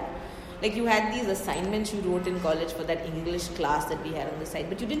before that. Like you had these assignments you wrote in college for that English class that we had on the side,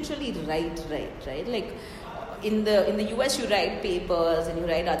 but you didn't really write, right? Like in the US you write papers and you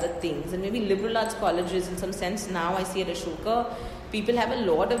write other things, and maybe liberal arts colleges in some sense now I see at Ashoka, people have a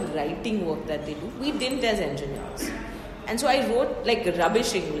lot of writing work that they do. We didn't as engineers. And so I wrote like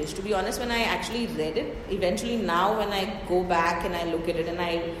rubbish English. To be honest, when I actually read it, eventually now when I go back and I look at it and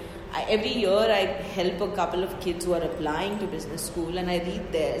I every year I help a couple of kids who are applying to business school and I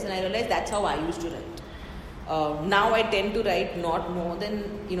read theirs and I realize that's how I used to write. Now I tend to write not more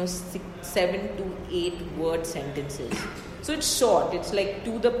than 7 to 8 word sentences. So it's short. It's like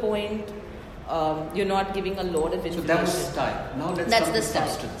to the point. You're not giving a lot of information. So that was style. Now let's come to the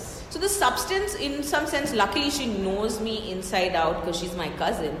substance. So the substance, in some sense, luckily she knows me inside out because she's my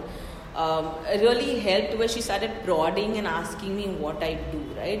cousin. Really helped where she started prodding and asking me what I do,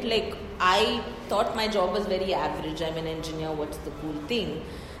 right? Like I thought my job was very average. I'm an engineer. What's the cool thing?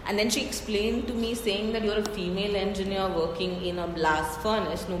 And then she explained to me saying that you're a female engineer working in a blast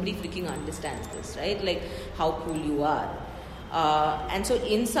furnace. Nobody freaking understands this, right? Like how cool you are. And so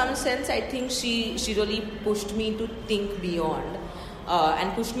in some sense, I think she really pushed me to think beyond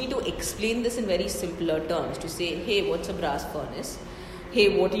and pushed me to explain this in very simpler terms, to say, hey, what's a blast furnace?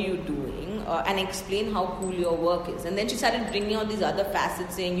 Hey, what are you doing? And explain how cool your work is. And then she started bringing out these other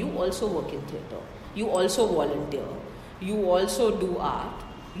facets, saying, you also work in theatre. You also volunteer. You also do art.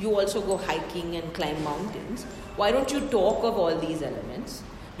 You also go hiking and climb mountains. Why don't you talk of all these elements?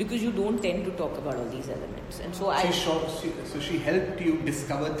 Because you don't tend to talk about all these elements. And so she helped you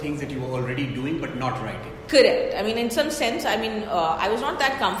discover things that you were already doing but not writing. Correct. I mean, in some sense, I was not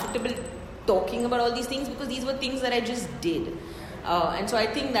that comfortable talking about all these things because these were things that I just did. And so I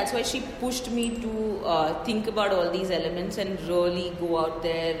think that's why she pushed me to think about all these elements and really go out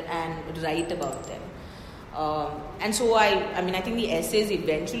there and write about them. And so I think the essays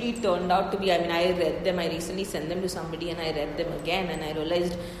eventually turned out to be, I read them, I recently sent them to somebody and I read them again and I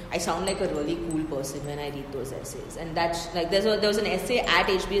realized I sound like a really cool person when I read those essays. And that's like, there was an essay at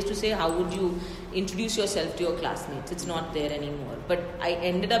HBS to say, how would you introduce yourself to your classmates? It's not there anymore. But I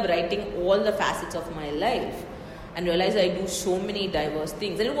ended up writing all the facets of my life and realized I do so many diverse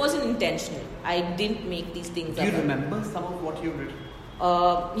things. And it wasn't intentional. I didn't make these things up. Do you remember some of what you've written?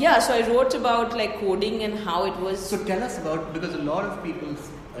 So I wrote about like coding and how it was. So tell us about, because a lot of people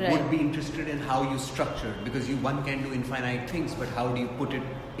would be interested in how you structure, because one can do infinite things, but how do you put it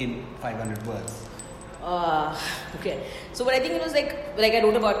in 500 words? Okay. So what I think it was like I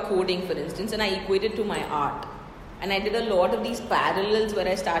wrote about coding, for instance, and I equated to my art. And I did a lot of these parallels where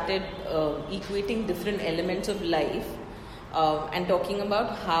I started equating different elements of life and talking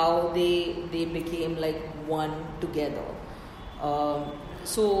about how they became like one together.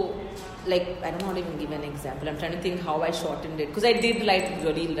 So, like, I don't know how to even give an example. I'm trying to think how I shortened it. Because I did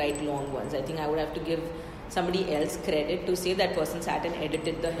really write long ones. I think I would have to give somebody else credit to say that person sat and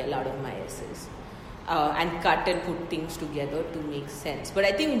edited the hell out of my essays. And cut and put things together to make sense. But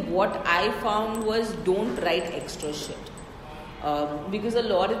I think what I found was don't write extra shit. Because a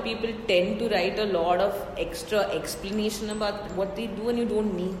lot of people tend to write a lot of extra explanation about what they do, and you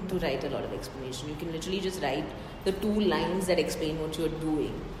don't need to write a lot of explanation. You can literally just write the 2 lines that explain what you're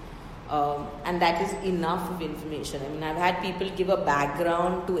doing. And that is enough of information. I've had people give a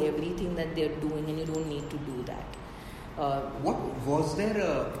background to everything that they're doing, and you don't need to do that. What was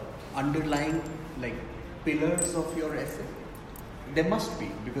there underlying pillars of your essay? There must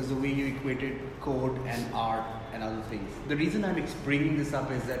be, because the way you equated code and art and other things. The reason I'm bringing this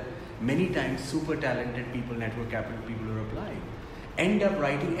up is that many times super talented people, network capital people who are applying, end up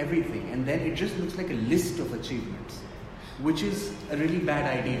writing everything, and then it just looks like a list of achievements, which is a really bad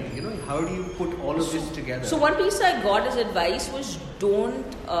idea. How do you put all of this together? So one piece I got as advice was don't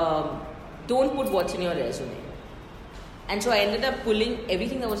put what's in your resume. And so I ended up pulling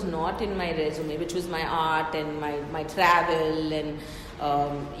everything that was not in my resume, which was my art and my travel and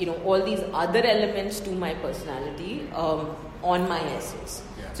all these other elements to my personality on my essays.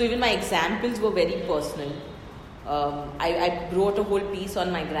 Yeah. So even my examples were very personal. I wrote a whole piece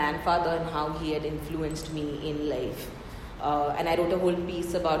on my grandfather and how he had influenced me in life. And I wrote a whole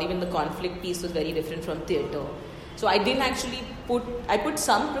piece about, even the conflict piece was very different from theatre. So I didn't actually I put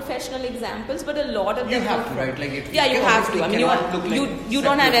some professional examples, but a lot of them. You have to, right? You have to. You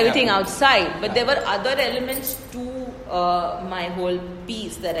don't have everything outside, but there were other elements to my whole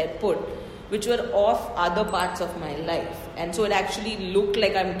piece that I put, which were off other parts of my life, and so it actually looked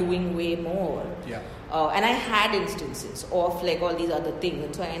like I'm doing way more. Yeah. And I had instances of all these other things,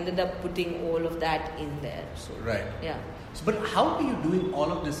 and so I ended up putting all of that in there. So, right. Yeah. So, but how are you doing all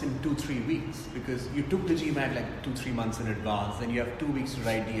of this in 2-3 weeks? Because you took the GMAT 2-3 months in advance, and you have 2 weeks to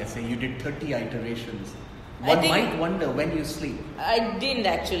write the essay. You did 30 iterations. One might wonder when you sleep. I didn't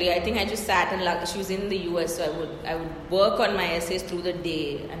actually. I think I just sat and she was in the US, so I would work on my essays through the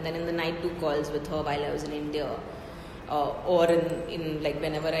day, and then in the night do calls with her while I was in India. Or in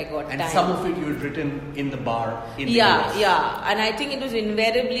whenever I got time. And some of it you had written in the bar in the US. Yeah. And I think it was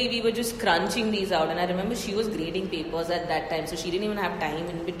invariably, we were just crunching these out. And I remember she was grading papers at that time, so she didn't even have time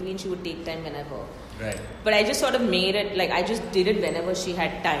in between. She would take time whenever. Right. But I just sort of made it, I just did it whenever she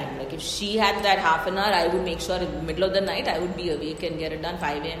had time. If she had that half an hour, I would make sure in the middle of the night, I would be awake and get it done.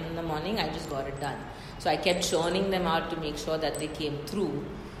 5 a.m. in the morning, I just got it done. So I kept churning them out to make sure that they came through.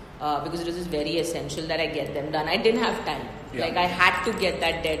 Because it was just very essential that I get them done. I didn't have time. Yeah. I had to get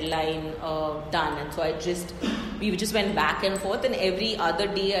that deadline done. And so we just went back and forth. And every other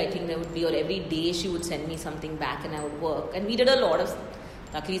day, I think there would be, or every day she would send me something back and I would work. And we did a lot of,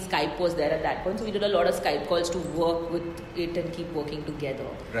 luckily Skype was there at that point. So we did a lot of Skype calls to work with it and keep working together.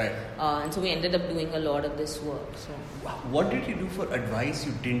 Right. And so we ended up doing a lot of this work. So, what did you do for advice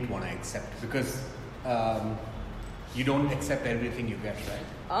you didn't want to accept? Because you don't accept everything you get, right?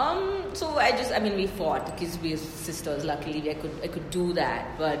 So we fought because we were sisters. Luckily, I could do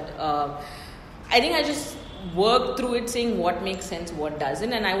that. But I think I just worked through it, saying what makes sense, what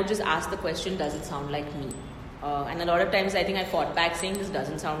doesn't, and I would just ask the question: does it sound like me? And a lot of times, I think I fought back, saying this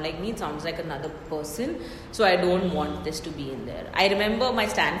doesn't sound like me. It sounds like another person. So I don't want this to be in there. I remember my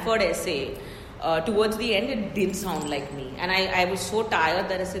Stanford essay. Towards the end, it didn't sound like me. And I was so tired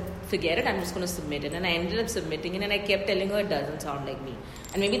that I said, forget it, I'm just going to submit it. And I ended up submitting it, and I kept telling her it doesn't sound like me.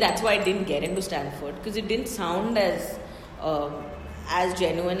 And maybe that's why I didn't get into Stanford, because it didn't sound as as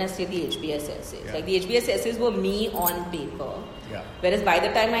genuine as say the HBS essays. Yeah. Like the HBS essays were me on paper. Yeah. Whereas by the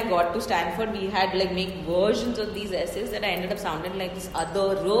time I got to Stanford, we had like make versions of these essays that I ended up sounding like this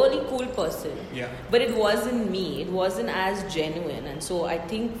other really cool person. Yeah. But it wasn't me. It wasn't as genuine. And so I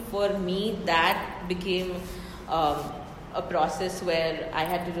think for me that became a process where I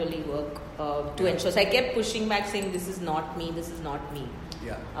had to really work to ensure. So I kept pushing back saying, this is not me, this is not me.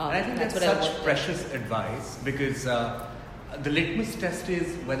 Yeah. And I think that's such precious advice because the litmus test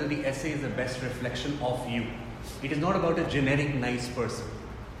is whether the essay is the best reflection of you. It is not about a generic nice person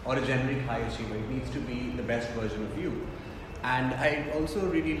or a generic high achiever. It needs to be the best version of you. And I also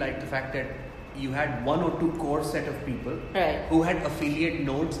really like the fact that you had one or two core set of people who had affiliate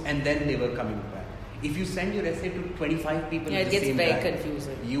nodes and then they were coming back. If you send your essay to 25 people at the same time, it gets very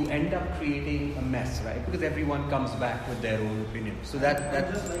confusing. You end up creating a mess, right? Because everyone comes back with their own opinion. So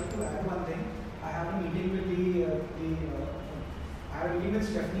I'd just like to add one thing. I had a meeting with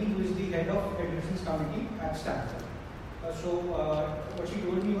Stephanie, who is the head of admissions committee at Stanford. What she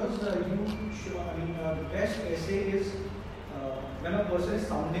told me was, the best essay is when a person is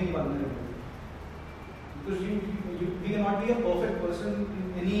sounding vulnerable. Because we cannot be a perfect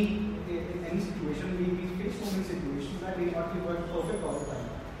person in any situation. We face so many situations that we cannot be perfect all the time.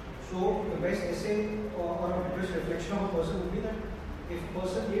 So the best essay or a best reflection of a person would be that if a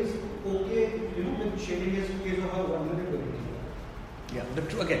person is okay, with sharing his or her vulnerability. Yeah, the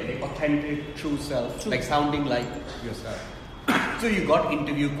authentic, true self, like sounding like yourself. So you got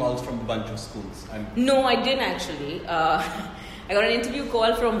interview calls from a bunch of schools? No, I didn't actually. I got an interview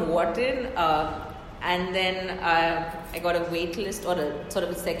call from Wharton, and then I got a wait list or a sort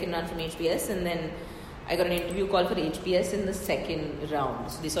of a second round from HBS, and then I got an interview call for HBS in the second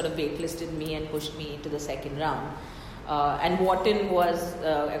round. So they sort of waitlisted me and pushed me to the second round. And Wharton was,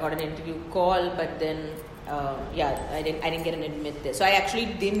 I got an interview call, but then I didn't get an admit there. So I actually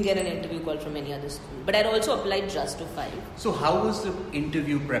didn't get an interview call from any other school. But I'd also applied just to 5. So how was the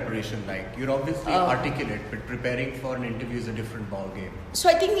interview preparation like? You're obviously articulate, but preparing for an interview is a different ball game. So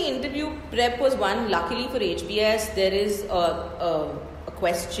I think the interview prep was one. Luckily for HBS, there is a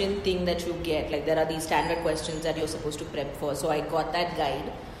question thing that you get. Like there are these standard questions that you're supposed to prep for. So I got that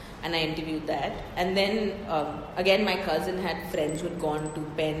guide. And I interviewed that. And then, again, my cousin had friends who had gone to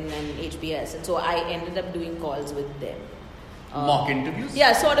Penn and HBS. And so I ended up doing calls with them. Mock interviews?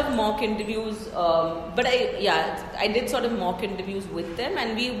 Yeah, sort of mock interviews. But I did sort of mock interviews with them.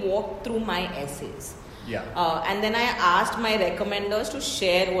 And we walked through my essays. Yeah. And then I asked my recommenders to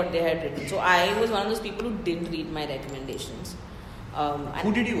share what they had written. So I was one of those people who didn't read my recommendations.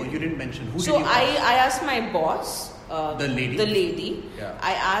 Who did you mention? Who so did you ask? I asked my boss. The lady? The lady. Yeah.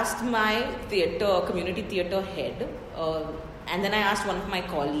 I asked my community theatre head, and then I asked one of my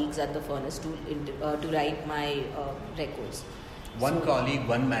colleagues at the furnace to write my records. One colleague,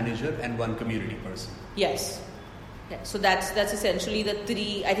 one manager, and one community person. Yes. Yeah. So that's essentially the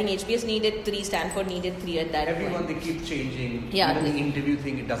 3. I think HBS needed 3, Stanford needed 3 at that point. Everyone, they keep changing. Yeah. Even the interview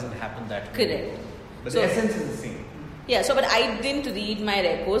thing, it doesn't happen that way. Correct. But the essence is the same. Yeah, but I didn't read my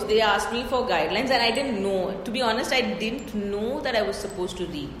records. They asked me for guidelines and I didn't know. To be honest, I didn't know that I was supposed to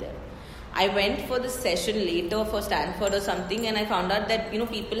read them. I went for the session later for Stanford or something and I found out that,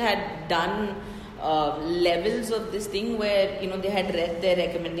 people had done levels of this thing where, they had read their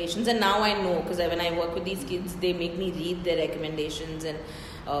recommendations. And now I know, because when I work with these kids, they make me read their recommendations and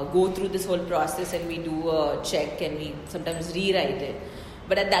go through this whole process and we do a check and we sometimes rewrite it.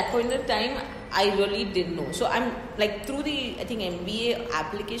 But at that point in time, I really didn't know. So I'm through the, I think, MBA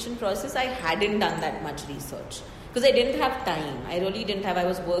application process, I hadn't done that much research. Because I didn't have time. I really didn't have. I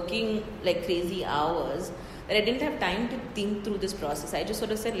was working like crazy hours that I didn't have time to think through this process. I just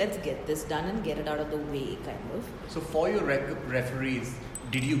sort of said, let's get this done and get it out of the way, kind of. So for your referees,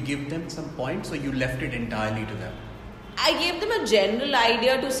 did you give them some points or you left it entirely to them? I gave them a general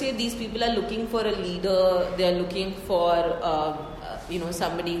idea to say these people are looking for a leader. They're looking for...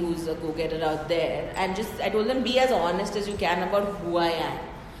 somebody who's a go-getter out there, and I told them, be as honest as you can about who I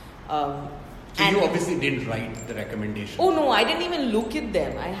am. So you obviously didn't write the recommendation. Oh no, I didn't even look at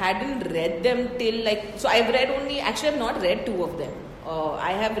them. I hadn't read them till so I've not read 2 of them.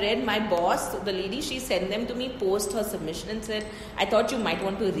 I have read my boss, the lady, she sent them to me post her submission and said, I thought you might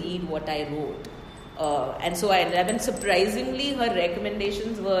want to read what I wrote. And so I ended up, and surprisingly her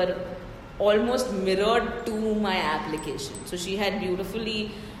recommendations were almost mirrored to my application. So she had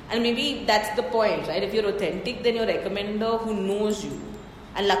beautifully, and maybe that's the point, right? If you're authentic, then your recommender who knows you.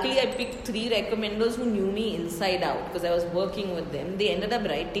 And luckily I picked 3 recommenders who knew me inside out because I was working with them. They ended up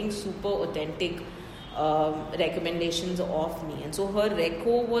writing super authentic recommendations of me. And so her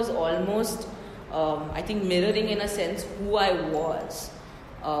reco was almost I think mirroring in a sense who I was.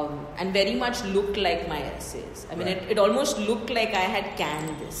 And very much looked like my essays. I mean, it almost looked like I had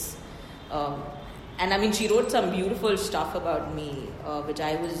canned this. And I mean, she wrote some beautiful stuff about me, which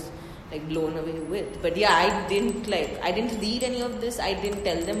I was like blown away with. But yeah, I didn't read any of this. I didn't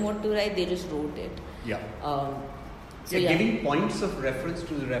tell them what to write. They just wrote it. Yeah. So giving points of reference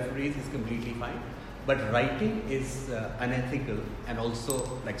to the referees is completely fine. But writing is unethical, and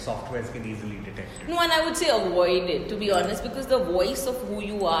also like softwares can easily detect it. No, and I would say avoid it, to be honest, because the voice of who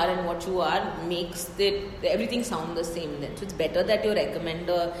you are and what you are makes everything sound the same then. So it's better that your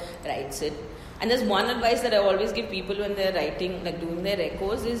recommender writes it. And there's one advice that I always give people when they're writing, like doing their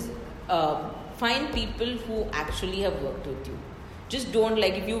recos, is find people who actually have worked with you. Just don't,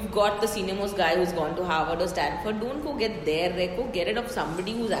 like, if you've got the senior most guy who's gone to Harvard or Stanford, don't go get their reco, get it of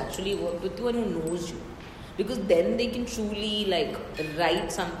somebody who's actually worked with you and who knows you. Because then they can truly, like, write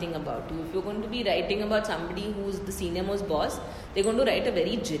something about you. If you're going to be writing about somebody who's the senior most boss, they're going to write a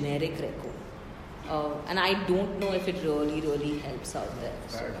very generic reco. And I don't know if it really, really helps out there.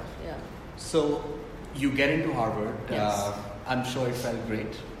 Fair enough. Yeah. So, you get into Harvard. Yes. I'm sure it felt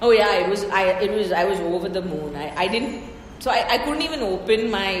great. Oh yeah, I was over the moon. I couldn't even open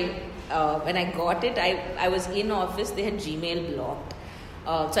my, when I got it, I was in office, they had Gmail blocked.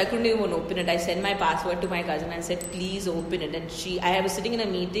 So I couldn't even open it. I sent my password to my cousin and said, please open it. And I was sitting in a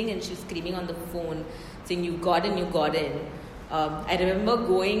meeting and she's screaming on the phone saying, you got in. I remember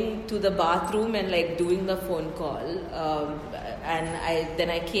going to the bathroom and like doing the phone call. And then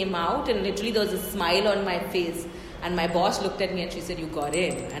I came out and literally there was a smile on my face. And my boss looked at me and she said, you got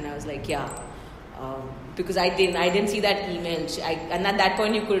in. And I was like, yeah. Because I didn't see that email. And at that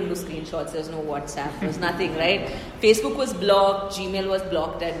point, you couldn't do screenshots. There was no WhatsApp. There was nothing, right? Facebook was blocked. Gmail was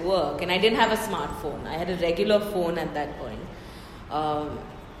blocked at work. And I didn't have a smartphone. I had a regular phone at that point.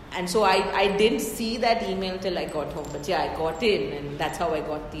 And so I didn't see that email till I got home. But yeah, I got in and that's how I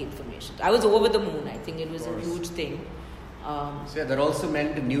got the information. I was over the moon. I think it was a huge thing. So yeah, that also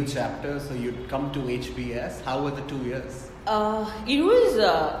meant a new chapter. So you'd come to HBS. How were the 2 years? It was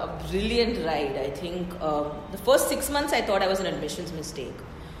a brilliant ride. I think the first 6 months I thought I was an admissions mistake.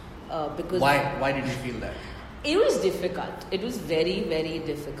 Because why did you feel that? It was difficult. It was very, very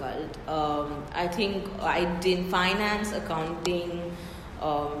difficult. I think I did finance, accounting,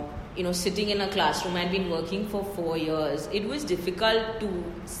 sitting in a classroom. I'd been working for 4 years. It was difficult to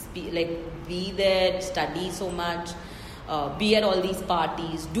be there, study so much. Be at all these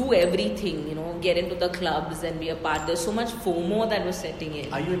parties, do everything, get into the clubs and be a part. There's so much FOMO that was setting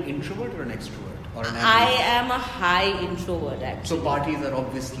in. Are you an introvert or an extrovert? Or an I am a high introvert, actually. So parties are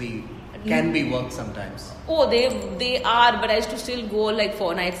obviously, can be work sometimes. Oh, they are, but I used to still go like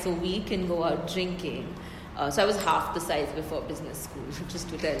 4 nights a week and go out drinking. So I was half the size before business school, just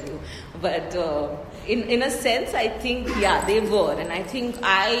to tell you. But in a sense, I think, yeah, they were. And I think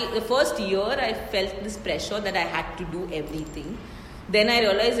the first year, I felt this pressure that I had to do everything. Then I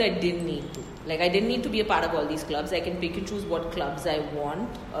realized I didn't need to. Like, I didn't need to be a part of all these clubs. I can pick and choose what clubs I want,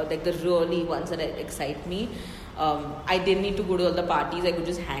 like the really ones that excite me. I didn't need to go to all the parties. I could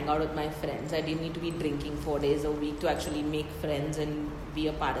just hang out with my friends. I didn't need to be drinking 4 days a week to actually make friends and be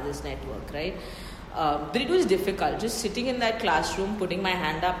a part of this network, right? But it was difficult, just sitting in that classroom, putting my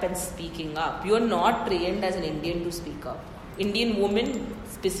hand up and speaking up. You're not trained as an Indian to speak up. Indian woman,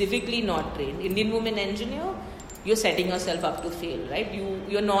 specifically not trained. Indian woman engineer, you're setting yourself up to fail, right?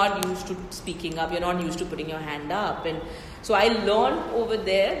 You're not used to speaking up. You're not used to putting your hand up. And so I learned over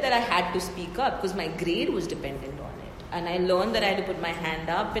there that I had to speak up because my grade was dependent on it. And I learned that I had to put my hand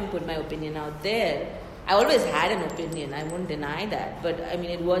up and put my opinion out there. I always had an opinion, I won't deny that, but I mean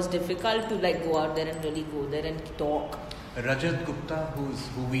it was difficult to like go out there and really go there and talk. Rajat Gupta,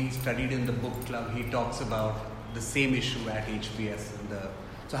 who we studied in the book club, he talks about the same issue at HBS.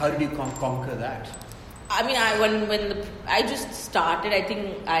 So how did you conquer that? I mean, I just started, I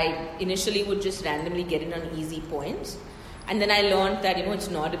think I initially would just randomly get in on easy points. And then I learned that, it's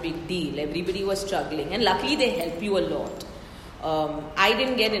not a big deal. Everybody was struggling and luckily they help you a lot. I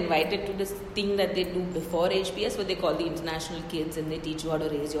didn't get invited to this thing that they do before HBS, what they call the international kids, and they teach you how to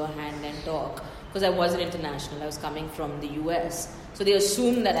raise your hand and talk. Because I wasn't international, I was coming from the US. So they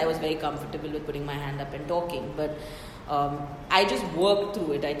assumed that I was very comfortable with putting my hand up and talking. But I just worked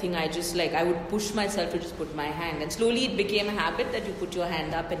through it. I think I would push myself to just put my hand. And slowly it became a habit that you put your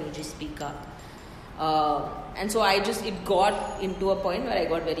hand up and you just speak up. And so it got into a point where I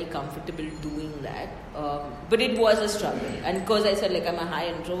got very comfortable doing that. But it was a struggle. And because I said I'm a high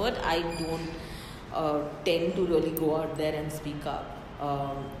introvert, I don't tend to really go out there and speak up.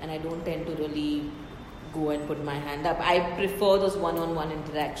 And I don't tend to really go and put my hand up. I prefer those one-on-one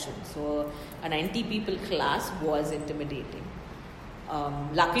interactions. So a 90 people class was intimidating.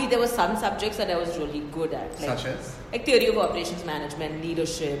 Luckily, there were some subjects that I was really good at. Such as? Like theory of operations management,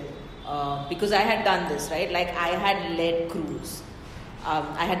 leadership. Because I had done this, right? Like I had led crews.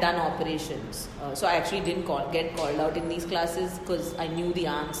 I had done operations. So I actually didn't get called out in these classes because I knew the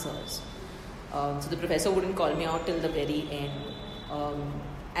answers. So the professor wouldn't call me out till the very end.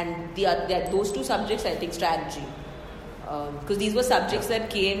 And those two subjects, I think, strategy. Because these were subjects that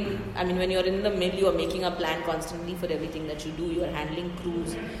came, I mean, when you're in the middle, you are making a plan constantly for everything that you do. You are handling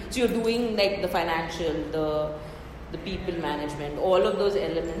crews. So you're doing like the financial, the people management, all of those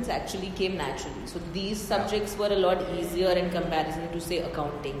elements actually came naturally. So these subjects were a lot easier in comparison to, say,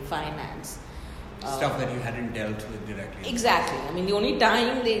 accounting, finance. Stuff that you hadn't dealt with directly. Exactly. I mean, the only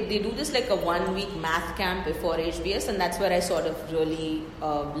time they do this like a 1 week math camp before HBS, and that's where I sort of really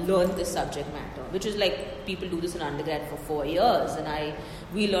learned this subject matter, which is like people do this in undergrad for 4 years, and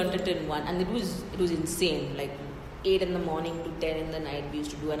we learned it in one, and it was insane. Like 8 in the morning to 10 in the night we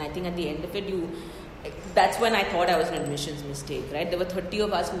used to do, and I think at the end of it that's when I thought I was an admissions mistake, right? There were 30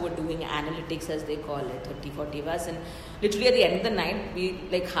 of us who were doing analytics, as they call it, 30, 40 of us. And literally at the end of the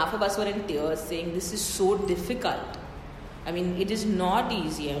night, half of us were in tears saying, this is so difficult. I mean, it is not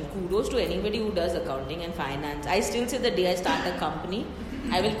easy. And kudos to anybody who does accounting and finance. I still say the day I start a company,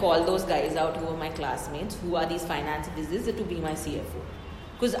 I will call those guys out who are my classmates, who are these finance business, to be my CFO.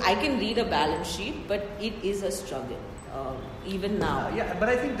 Because I can read a balance sheet, but it is a struggle. Even now. Yeah, but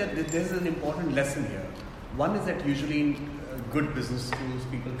I think that there's an important lesson here. One is that usually in good business schools,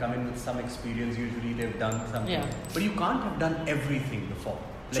 people come in with some experience. Usually they've done something. Yeah. But you can't have done everything before.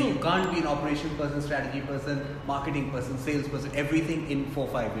 Like you can't be an operation person, strategy person, marketing person, sales person, everything in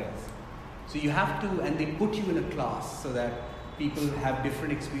 4-5 years. So you have to, and they put you in a class so that people have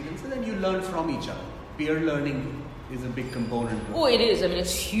different experiences and you learn from each other. Peer learning is a big component. Oh, it is. I mean,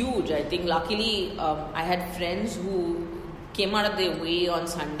 it's huge. I think luckily I had friends who came out of their way on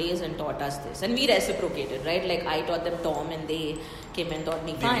Sundays and taught us this. And we reciprocated, right? Like I taught them TOM and they came and taught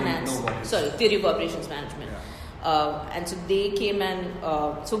me finance. Theory of operations management. Yeah. And so they came and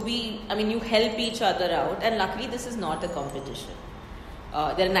you help each other out. And luckily this is not a competition.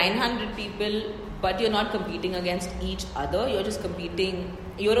 There are 900 people, but you're not competing against each other. You're just competing.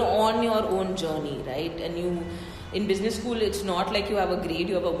 You're on your own journey, right? And in business school, it's not like you have a grade,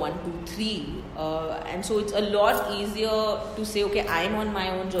 you have a 1, 2, 3. And so it's a lot easier to say, okay, I'm on my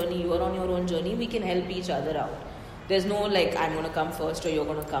own journey, you're on your own journey, we can help each other out. There's no like, I'm going to come first or you're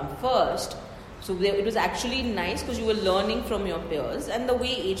going to come first. So it was actually nice because you were learning from your peers. And the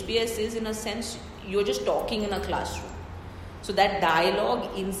way HBS is, in a sense, you're just talking in a classroom. So that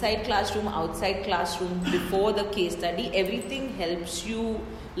dialogue inside classroom, outside classroom, before the case study, everything helps you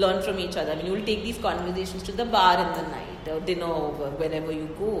learn from each other. I mean, you will take these conversations to the bar in the night or dinner over, wherever you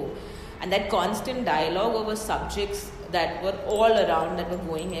go. And that constant dialogue over subjects that were all around, that were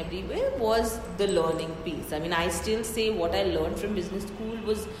going everywhere, was the learning piece. I mean, I still say what I learned from business school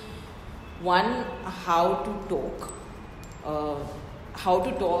was, one, how to talk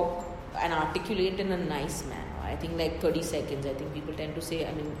and articulate in a nice manner. I think like 30 seconds. I think people tend to say,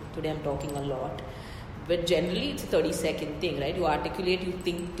 I mean, today I'm talking a lot. But generally, it's a 30-second thing, right? You articulate, you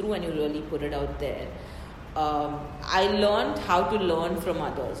think through, and you really put it out there. I learned how to learn from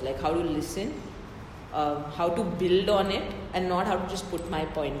others, like how to listen, how to build on it, and not how to just put my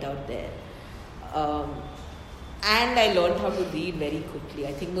point out there. And I learned how to read very quickly.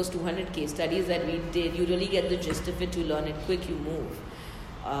 I think those 200 case studies that we did, you really get the gist of it, you learn it quick, you move.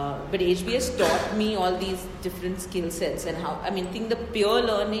 But HBS taught me all these different skill sets and how, I think the peer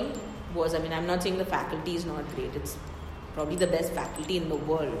learning was, I'm not saying the faculty is not great, it's probably the best faculty in the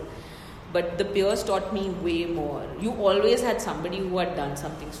world. But the peers taught me way more. You always had somebody who had done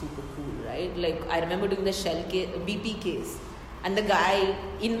something super cool, right? Like I remember doing the Shell case, BP case, and the guy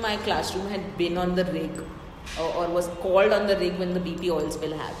in my classroom had been on the rig or was called on the rig when the BP oil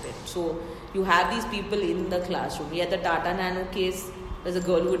spill happened. So you have these people in the classroom. We had the Tata Nano case. There's a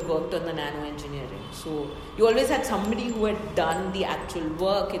girl who had worked on the nano engineering. So you always had somebody who had done the actual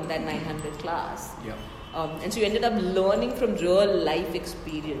work in that 900 class. Yeah. And so you ended up learning from real life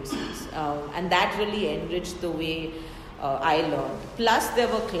experiences. And that really enriched the way I learned. Plus there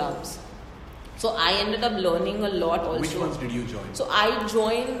were clubs. So I ended up learning a lot also. Which ones did you join? So I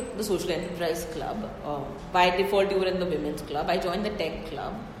joined the Social Enterprise Club. By default you were in the Women's Club. I joined the Tech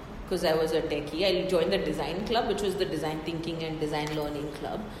Club, because I was a techie. I joined the Design Club, which was the Design Thinking and Design Learning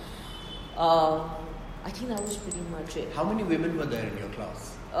Club. I think that was pretty much it. How many women were there in your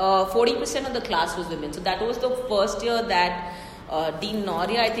class? 40% of the class was women. So that was the first year that Dean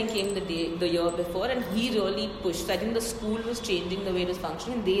Dharia, I think, came the year before, and he really pushed. I think the school was changing the way it was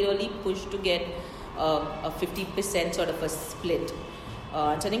functioning, and they really pushed to get a 50% sort of a split. So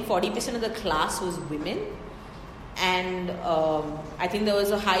I think 40% of the class was women, and I think there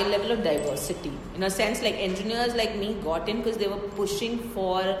was a high level of diversity. In a sense, like engineers like me got in because they were pushing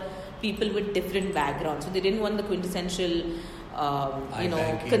for people with different backgrounds. So they didn't want the quintessential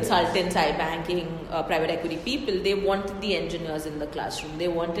consultants, iBanking, private equity people. They wanted the engineers in the classroom. They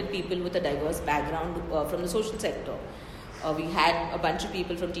wanted people with a diverse background from the social sector. We had a bunch of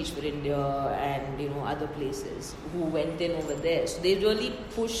people from Teach for India and other places who went in over there. So they really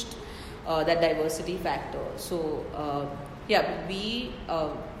pushed that diversity factor. So we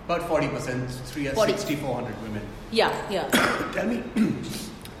about 40%, 6,400 women. Yeah. Tell me.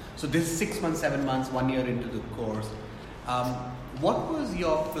 So this is 6 months, 7 months, 1 year into the course. What was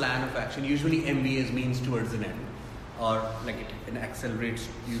your plan of action? Usually MBAs means towards an end, or like it accelerates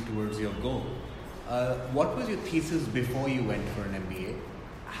you towards your goal. What was your thesis before you went for an MBA?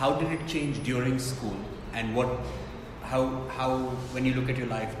 How did it change during school? And how when you look at your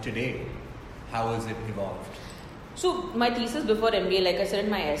life today, how has it evolved? So my thesis before MBA, like I said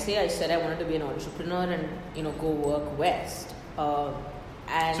in my essay, I said I wanted to be an entrepreneur and go work west.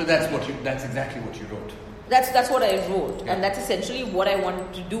 And so that's exactly what you wrote. That's what I wrote, and that's essentially what I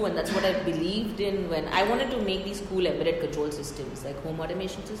wanted to do, and that's what I believed in when I wanted to make these cool embedded control systems, like home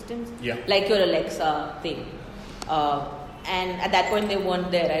automation systems, like your Alexa thing. And at that point, they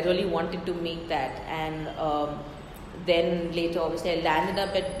weren't there. I really wanted to make that, and then later, obviously, I landed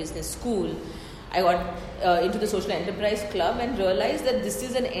up at business school. I got into the social enterprise club and realized that this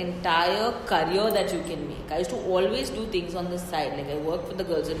is an entire career that you can make. I used to always do things on the side, like I worked for the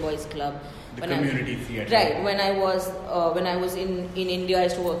Girls and Boys Club. The community theatre. Right. When I was in India, I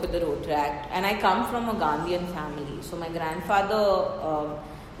used to work with the Rotaract, and I come from a Gandhian family. So my grandfather,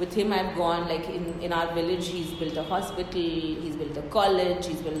 with him, I've gone like in our village. He's built a hospital, he's built a college,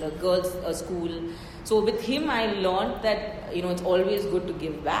 he's built a girls' school. So with him, I learned that it's always good to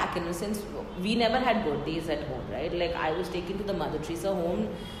give back. In a sense, we never had birthdays at home, right? Like I was taken to the Mother Teresa home,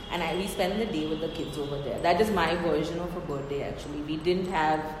 and we spend the day with the kids over there. That is my version of a birthday. Actually, we didn't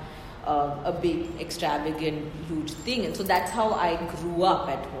have a big, extravagant, huge thing, and so that's how I grew up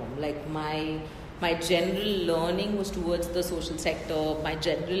at home. Like my general learning was towards the social sector. My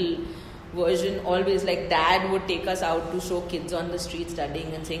general version always, like dad would take us out to show kids on the street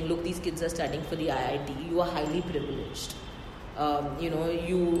studying and saying, look, these kids are studying for the IIT. You are highly privileged.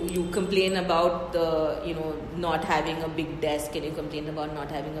 You complain about the not having a big desk, and you complain about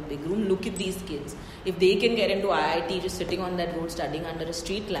not having a big room. Look at these kids. If they can get into IIT just sitting on that road studying under a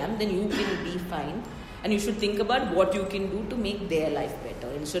street lamp, then you can be fine. And you should think about what you can do to make their life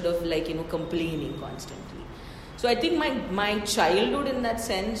better instead of complaining constantly. So I think my childhood in that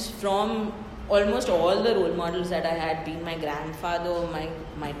sense, from almost all the role models that I had, been my grandfather,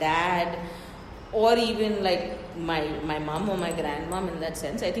 my dad, or even like my mom or my grandmom, in that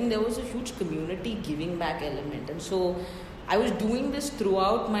sense, I think there was a huge community giving back element. And so I was doing this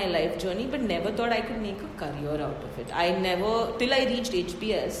throughout my life journey, but never thought I could make a career out of it. Till I reached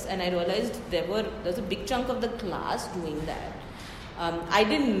HPS, and I realized there's a big chunk of the class doing that. I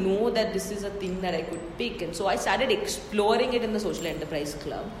didn't know that this is a thing that I could pick, and so I started exploring it in the Social Enterprise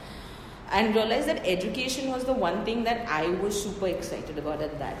Club and realized that education was the one thing that I was super excited about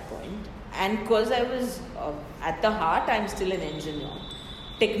at that point. And because I was, at the heart, I'm still an engineer.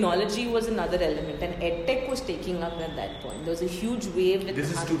 Technology was another element, and EdTech was taking up at that point. There was a huge wave with This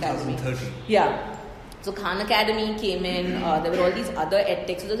is Khan Academy. 2013. Yeah. So Khan Academy came in, there were all these other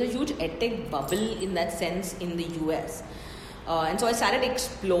EdTech. So there was a huge EdTech bubble in that sense in the US. And so I started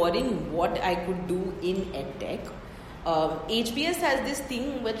exploring what I could do in EdTech. HBS has this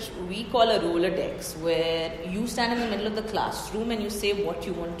thing which we call a Rolodex, where you stand in the middle of the classroom and you say what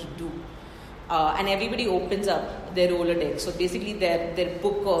you want to do. And everybody opens up their Rolodex. So basically their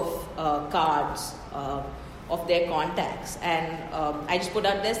book of cards of their contacts. And I just put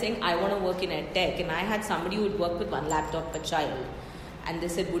out there saying, I want to work in EdTech. And I had somebody who would work with one laptop per child. And they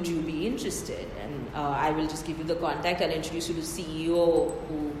said, would you be interested? And I will just give you the contact. I'll introduce you to CEO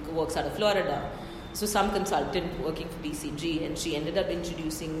who works out of Florida. So some consultant working for BCG. And she ended up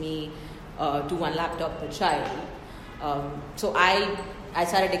introducing me to one laptop per child. So I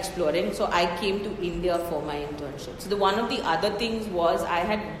started exploring. So I came to India for my internship. So one of the other things was I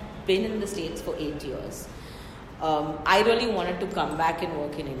had been in the States for 8 years. I really wanted to come back and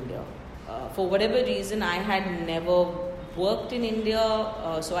work in India. For whatever reason, I had never worked in India,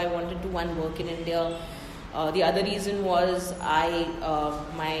 so I wanted to work in India. The other reason was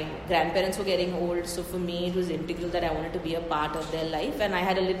my grandparents were getting old, so for me it was integral that I wanted to be a part of their life, and I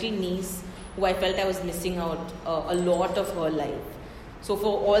had a little niece who I felt I was missing out a lot of her life. So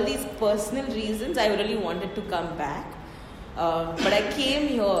for all these personal reasons, I really wanted to come back. But I came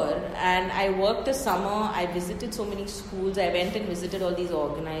here and I worked a summer. I visited so many schools. I went and visited all these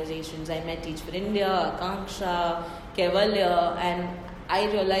organizations. I met Teach for India, Akanksha, Kevalya, and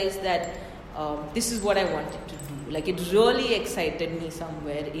I realized that this is what I wanted to do. Like, it really excited me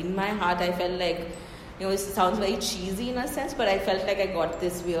somewhere. In my heart, I felt like, it sounds very cheesy in a sense, but I felt like I got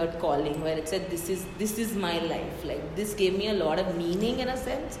this weird calling where it said, this is my life. Like, this gave me a lot of meaning in a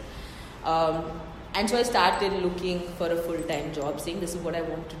sense. And so I started looking for a full-time job, saying this is what I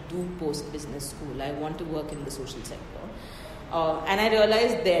want to do post-business school. I want to work in the social sector. And I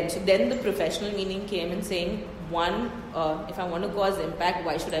realized then the professional meaning came in saying, one, if I want to cause impact,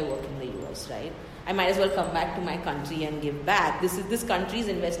 why should I work in the US, right? I might as well come back to my country and give back. This country's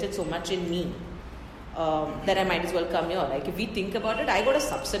invested so much in me that I might as well come here. Like, if we think about it, I got a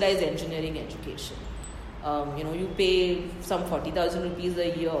subsidized engineering education. You pay some 40,000 rupees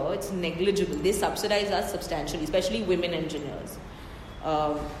a year. It's negligible. They subsidize us substantially, especially women engineers.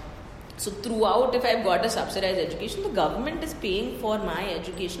 So throughout, if I've got a subsidized education, the government is paying for my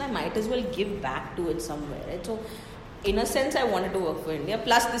education. I might as well give back to it somewhere, right? So in a sense, I wanted to work for India.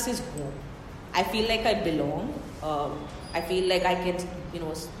 Plus, this is home. I feel like I belong. I feel like I can,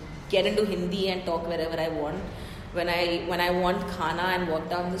 get into Hindi and talk wherever I want. When I want khana and walk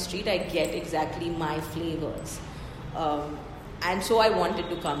down the street, I get exactly my flavors. And so I wanted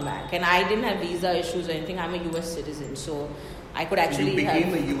to come back. And I didn't have visa issues or anything. I'm a US citizen, so I could actually You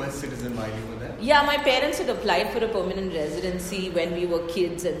became a US citizen while you were there? Yeah, my parents had applied for a permanent residency when we were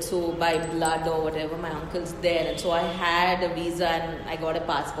kids, and so by blood or whatever, my uncle's there. And so I had a visa and I got a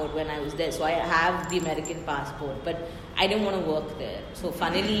passport when I was there. So I have the American passport, but I didn't want to work there. So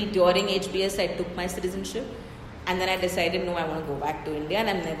funnily, during HBS, I took my citizenship. And then I decided, no, I want to go back to India, and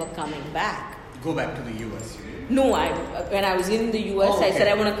I'm never coming back. Go back to the US, you mean? No, when I was in the US, I said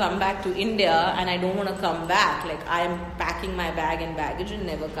I want to come back to India, and I don't want to come back. Like, I'm packing my bag and baggage and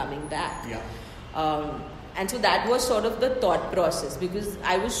never coming back. Yeah. And so that was sort of the thought process, because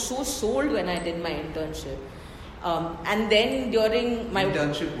I was so sold when I did my internship. And then during my...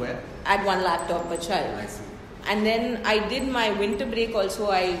 Internship where? At One Laptop Per Child. I see. And then I did my winter break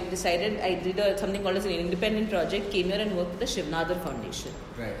also. I decided I did something called as an independent project, came here and worked with the Shivnadar Foundation.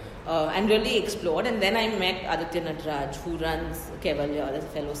 Right. And really explored. And then I met Aditya Nataraj, who runs Kevalya, there's a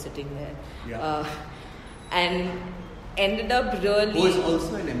fellow sitting there. Yeah. And ended up really... Who is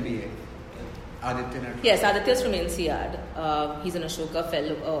also an MBA. Aditya Nataraj. Yes, Aditya's from NCR. He's an Ashoka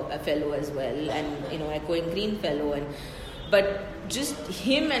fellow as well, and Echoing Green fellow. But just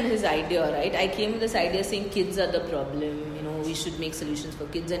him and his idea, right? I came with this idea saying kids are the problem, we should make solutions for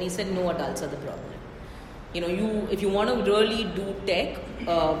kids. And he said, no, adults are the problem. If you want to really do tech,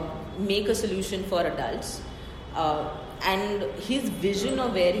 make a solution for adults. And his vision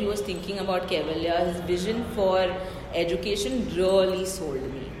of where he was thinking about Kevalya, his vision for education really sold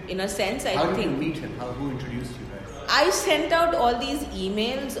me. In a sense, I think... How did you meet him? Who introduced you guys? I sent out all these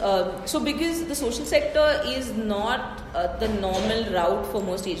emails. So because the social sector is not the normal route for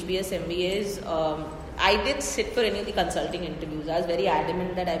most HBS MBAs, I did sit for any of the consulting interviews. I was very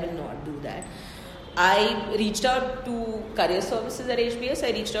adamant that I will not do that. I reached out to career services at HBS.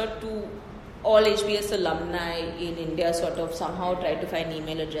 I reached out to all HBS alumni in India, sort of somehow tried to find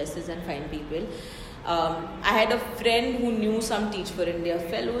email addresses and find people. I had a friend who knew some Teach for India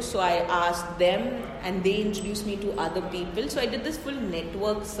fellows, so I asked them and they introduced me to other people. So I did this full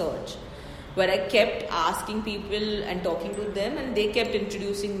network search where I kept asking people and talking to them, and they kept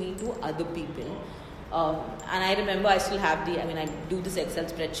introducing me to other people. And I remember I still have I do this Excel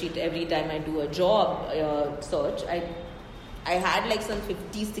spreadsheet every time I do a job search. I had like some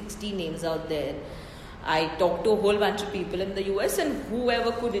 50, 60 names out there. I talked to a whole bunch of people in the US, and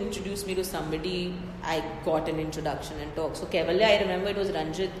whoever could introduce me to somebody, I got an introduction and talked. So Kevalya, I remember it was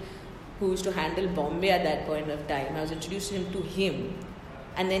Ranjit who used to handle Bombay at that point of time. I was introducing him to him,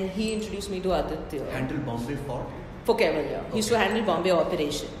 and then he introduced me to Aditya. Handle Bombay for? For Kevalya. He used to handle Bombay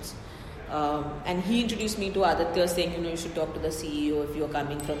operations. And he introduced me to Aditya saying, you should talk to the CEO if you're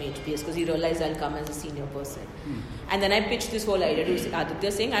coming from HBS, because he realized I'll come as a senior person. And then I pitched this whole idea to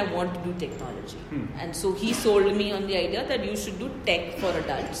Aditya saying, I want to do technology. And so he sold me on the idea that you should do tech for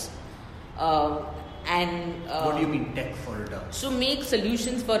adults. What do you mean tech for adults? So make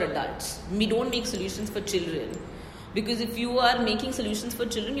solutions for adults. We don't make solutions for children. Because if you are making solutions for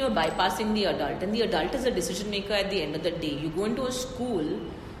children, you're bypassing the adult. And the adult is a decision maker at the end of the day. You go into a school,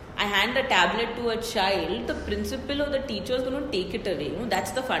 I hand a tablet to a child, the principal or the teacher is going to take it away.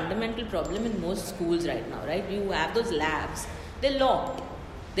 That's the fundamental problem in most schools right now, right? You have those labs, they're locked.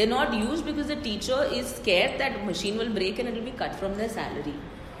 They're not used because the teacher is scared that machine will break and it will be cut from their salary.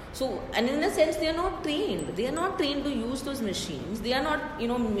 So, and in a sense, they are not trained. They are not trained to use those machines. They are not,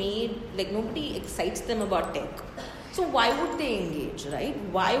 made, like nobody excites them about tech. So why would they engage, right?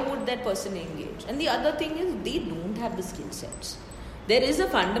 Why would that person engage? And the other thing is they don't have the skill sets. There is a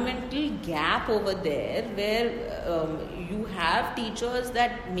fundamental gap over there where you have teachers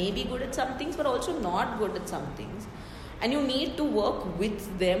that may be good at some things but also not good at some things. And you need to work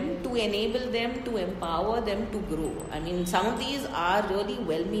with them to enable them, to empower them to grow. I mean, some of these are really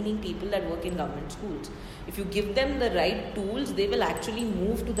well-meaning people that work in government schools. If you give them the right tools, they will actually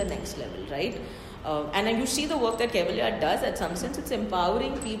move to the next level, right? And you see the work that Cavalier does, at some sense, it's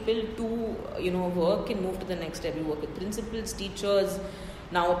empowering people to, work and move to the next step. You work with principals, teachers.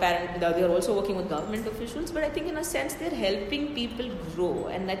 Now, apparently, they are also working with government officials. But I think, in a sense, they're helping people grow.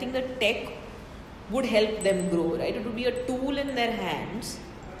 And I think the tech would help them grow, right? It would be a tool in their hands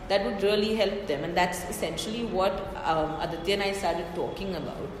that would really help them. And that's essentially what Aditya and I started talking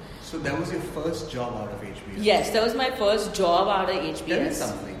about. So that was your first job out of HBS? Yes, that was my first job out of HBS. Tell me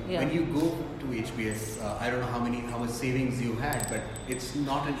something. Yeah. When you go to HBS, I don't know how much savings you had, but it's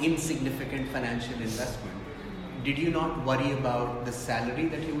not an insignificant financial investment. Did you not worry about the salary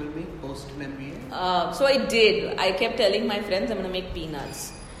that you will make post an MBA? So I did. I kept telling my friends I'm going to make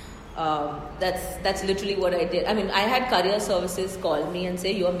peanuts. That's literally what I did. I mean, I had career services call me and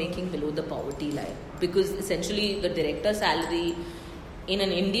say you're making below the poverty line, because essentially the director salary in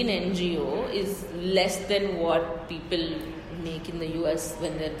an Indian NGO is less than what people make in the US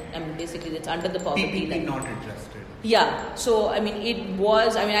when basically it's under the poverty line. Not interested. Yeah, so I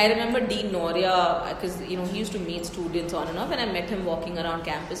remember Dean Noria, because he used to meet students on and off, and I met him walking around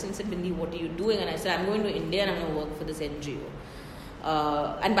campus and said, Bindi, what are you doing? And I said, I'm going to India and I'm going to work for this NGO.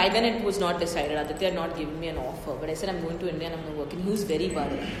 And by then it was not decided. Aditya had not given me an offer, but I said I'm going to India and I'm going to work. And he was very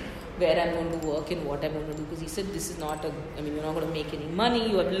worried where I'm going to work and what I'm going to do, because he said this is not you're not going to make any money,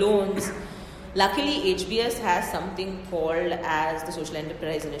 you have loans. Luckily, HBS has something called as the Social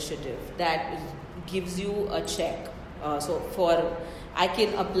Enterprise Initiative that gives you a check. I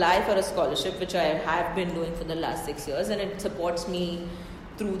can apply for a scholarship, which I have been doing for the last 6 years, and it supports me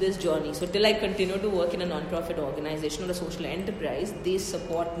through this journey. So till I continue to work in a non-profit organization or a social enterprise, they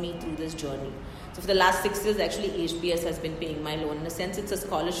support me through this journey. So for the last 6 years, actually, HBS has been paying my loan. In a sense, it's a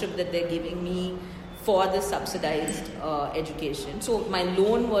scholarship that they're giving me for the subsidized education. So my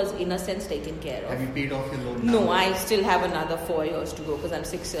loan was, in a sense, taken care of. Have you paid off your loan now? No, I still have another 4 years to go, because I'm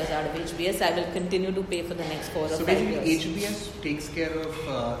 6 years out of HBS. I will continue to pay for the next 4 or 5 years. So basically, HBS takes care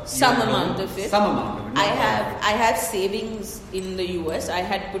of some amount of it. Some amount of it. I have savings in the US. I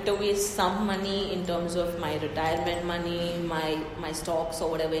had put away some money in terms of my retirement money, my stocks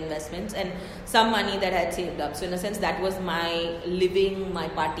or whatever investments, and some money that I had saved up. So in a sense, that was my living, my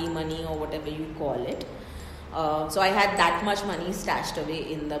party money, or whatever you call it. So I had that much money stashed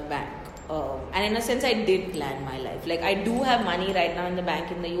away in the bank. And in a sense, I did plan my life. Like, I do have money right now in the bank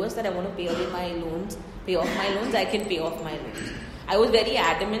in the US that I want to pay off my loans. I can pay off my loans. I was very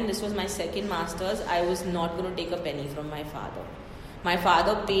adamant. This was my second master's. I was not going to take a penny from my father. My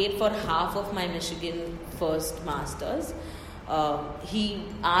father paid for half of my Michigan first master's. He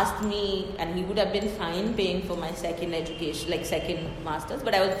asked me, and he would have been fine paying for my second master's,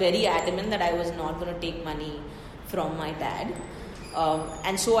 but I was very adamant that I was not going to take money from my dad.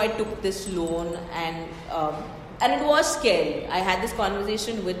 And so I took this loan, and it was scary. I had this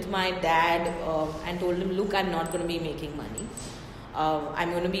conversation with my dad and told him, look, I'm not going to be making money.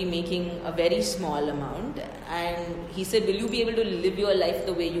 I'm going to be making a very small amount. And he said, will you be able to live your life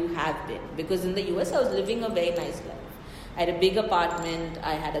the way you have been? Because in the US, I was living a very nice life. I had a big apartment,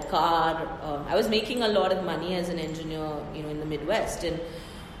 I had a car, I was making a lot of money as an engineer, in the Midwest. And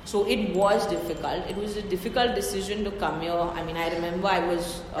so it was difficult. It was a difficult decision to come here. I mean, I remember it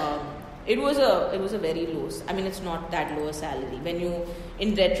was a very low, it's not that low a salary.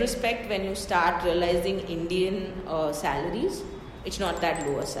 In retrospect, when you start realizing Indian salaries, it's not that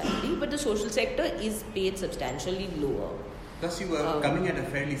low a salary, but the social sector is paid substantially lower. Plus, you were coming at a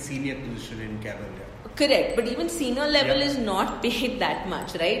fairly senior position in Cavalier. Correct, but even senior level is not paid that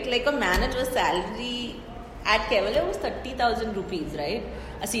much, right? Like a manager's salary at Cavalier was 30,000 rupees, right?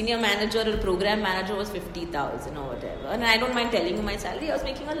 A senior manager or a program manager was 50,000 or whatever. And I don't mind telling you my salary, I was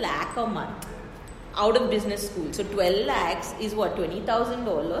making $1 lakh a month out of business school. So 12 lakhs is what,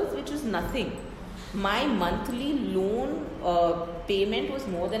 $20,000, which is nothing. My monthly loan payment was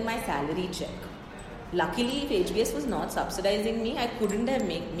more than my salary check. luckily, if HBS was not subsidizing me, I couldn't have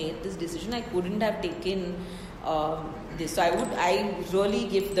made this decision. I couldn't have taken this. So I really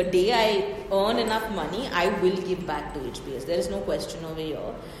give, the day I earn enough money, I will give back to HBS. There is no question over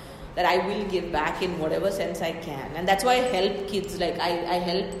here that I will give back in whatever sense I can. And that's why I help kids. Like I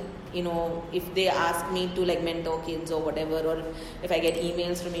help, if they ask me to like mentor kids or whatever, or if I get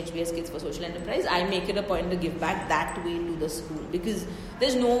emails from HBS Kids for Social Enterprise, I make it a point to give back that way to the school, because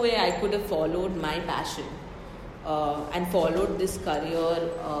there's no way I could have followed my passion and followed this career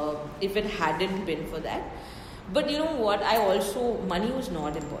if it hadn't been for that. But you know what, money was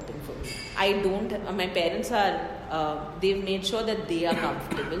not important for me. My parents are, they've made sure that they are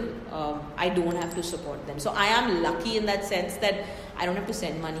comfortable. I don't have to support them. So I am lucky in that sense that I don't have to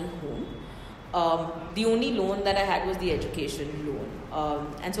send money home. The only loan that I had was the education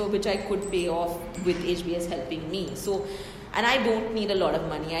loan. And so which I could pay off with HBS helping me. So, and I don't need a lot of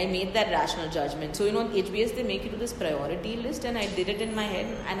money. I made that rational judgment. So, HBS, they make you do this priority list, and I did it in my head,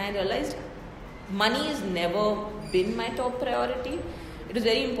 and I realized money has never been my top priority. It was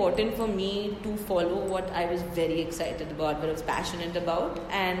very important for me to follow what I was very excited about, what I was passionate about,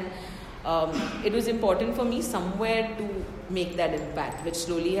 and it was important for me somewhere to make that impact, which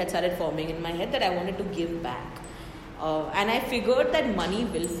slowly had started forming in my head that I wanted to give back. And I figured that money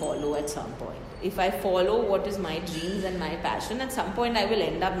will follow at some point. If I follow what is my dreams and my passion, at some point I will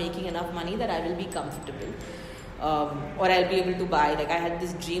end up making enough money that I will be comfortable. Or I'll be able to buy, like I had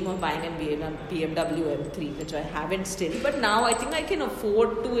this dream of buying a BMW M3, which I haven't still, but now I think I can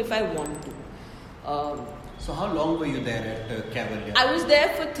afford to if I want to. So how long were you there at Cavalier? I was there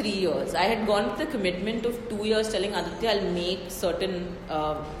for 3 years. I had gone with the commitment of 2 years telling Aditya I'll make certain,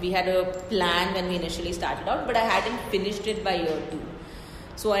 we had a plan when we initially started out, but I hadn't finished it by year 2.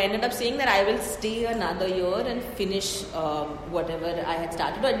 So I ended up saying that I will stay another year and finish whatever I had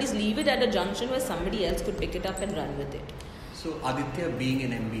started, or at least leave it at a junction where somebody else could pick it up and run with it. So Aditya being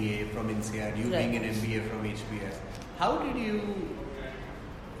an MBA from INSEAD, you being an MBA from HBS, how did you,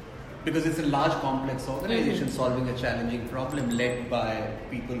 because it's a large complex organization solving a challenging problem led by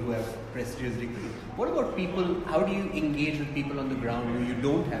people who have prestigious degrees. What about people, how do you engage with people on the ground who you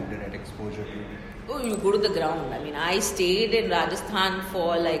don't have direct exposure to? Oh, you go to the ground. I mean, I stayed in Rajasthan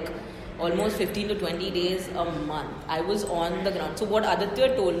for like almost 15 to 20 days a month. I was on the ground. So what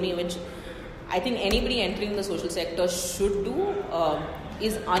Aditya told me, which I think anybody entering the social sector should do,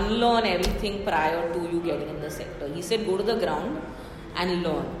 is unlearn everything prior to you getting in the sector. He said, go to the ground and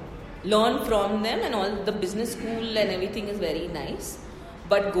learn. Learn from them, and all the business school and everything is very nice.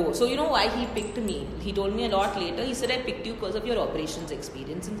 But go. So you know why he picked me? He told me a lot later. He said, I picked you because of your operations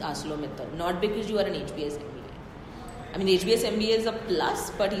experience in ArcelorMittal, not because you are an HBS MBA. I mean, HBS MBA is a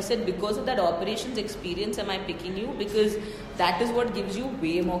plus, but he said because of that operations experience am I picking you, because that is what gives you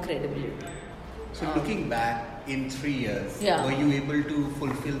way more credibility. So looking back in 3 years, were you able to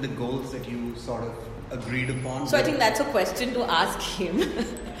fulfill the goals that you sort of agreed upon? So I think that's a question to ask him.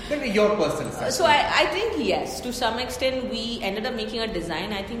 Your personal side. So I think yes, to some extent we ended up making a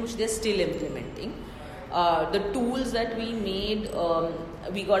design, I think, which they're still implementing. The tools that we made,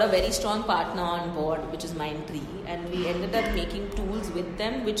 we got a very strong partner on board, which is Mindtree, and we ended up making tools with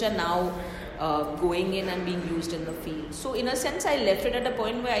them which are now going in and being used in the field. So in a sense I left it at a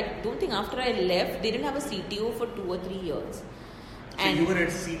point where I don't think after I left, they didn't have a CTO for 2 or 3 years. So you were at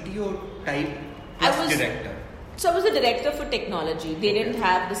CTO type plus director? So I was the director for technology. They didn't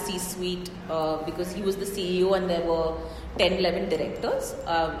have the C-suite because he was the CEO and there were 10, 11 directors.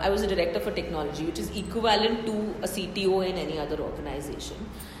 I was the director for technology, which is equivalent to a CTO in any other organization.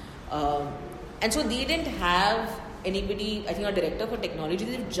 And so they didn't have anybody, I think a director for technology,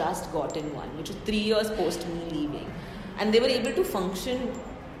 they've just gotten one, which is 3 years post me leaving. And they were able to function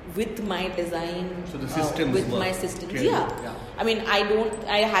with my design, so the systems with my systems. Yeah. I mean,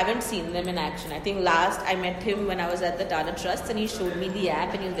 I haven't seen them in action. I think last I met him when I was at the Tata Trust, and he showed me the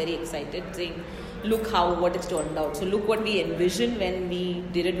app and he was very excited, saying, look what it's turned out. So look what we envisioned when we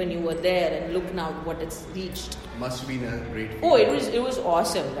did it when you were there, and look now what it's reached. Must have been a great feeling. Oh, it was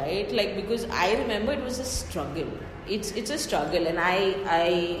awesome, right? Like, because I remember it was a struggle. It's a struggle, and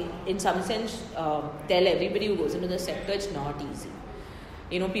I in some sense tell everybody who goes into the sector it's not easy.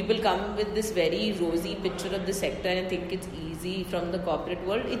 You know, people come with this very rosy picture of the sector and think it's easy from the corporate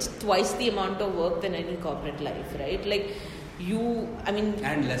world. It's twice the amount of work than any corporate life, right? Like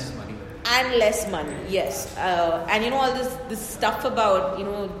and less money. And less money, yes. And you know, all this stuff about, you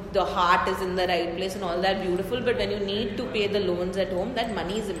know, the heart is in the right place and all that beautiful, but when you need to pay the loans at home, that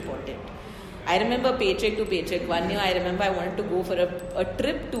money is important. I remember paycheck to paycheck. One year I remember I wanted to go for a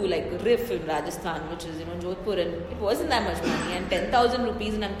trip to like Rif in Rajasthan, which is, Jodhpur, and it wasn't that much money, and 10,000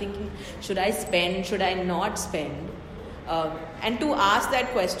 rupees, and I'm thinking, should I spend, should I not spend? And to ask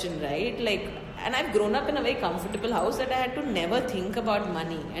that question, right, like, and I've grown up in a very comfortable house that I had to never think about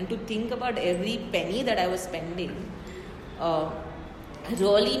money and to think about every penny that I was spending.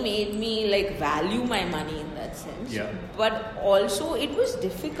 Really made me like value my money in that sense. Yeah. But also it was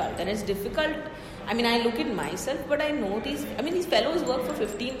difficult, and it's difficult. I mean, I look at myself, but I know these fellows work for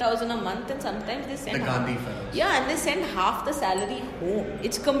 15,000 a month, and sometimes they send the Gandhi fellows. Yeah, and they send half the salary home.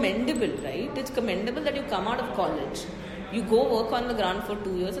 It's commendable, right? It's commendable that you come out of college, you go work on the ground for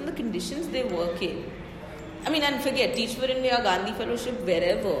 2 years, and the conditions they work in. I mean, and forget Teach for India, Gandhi Fellowship,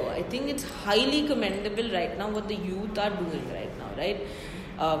 wherever. I think it's highly commendable right now what the youth are doing right now, right?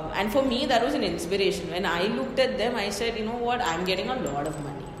 And for me, that was an inspiration. When I looked at them, I said, you know what, I'm getting a lot of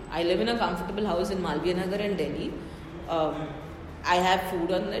money. I live in a comfortable house in Malviya Nagar in Delhi. I have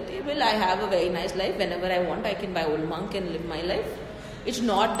food on the table. I have a very nice life. Whenever I want, I can buy Old Monk and live my life. It's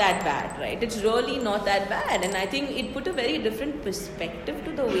not that bad, right? It's really not that bad. And I think it put a very different perspective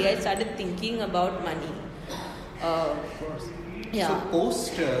to the way I started thinking about money. Of course. Yeah. So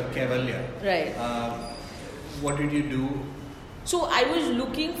post Kevalya, Right. What did you do? So I was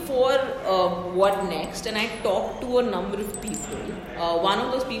looking for what next, and I talked to a number of people. One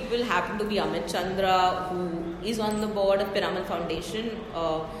of those people happened to be Amit Chandra, who is on the board of Piramal Foundation.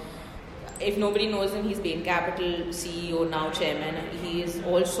 If nobody knows him, he's Bain Capital CEO, now chairman. He is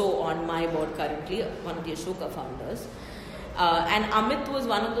also on my board currently, one of the Ashoka founders. And Amit was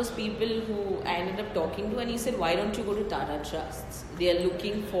one of those people who I ended up talking to, and he said, why don't you go to Tata Trusts? They are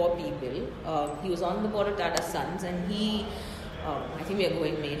looking for people. He was on the board of Tata Sons, and I think we are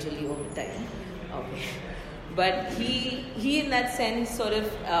going majorly over time. Okay. But he in that sense sort of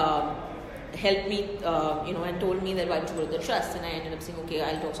helped me, and told me that why don't you go to the trust? And I ended up saying, okay,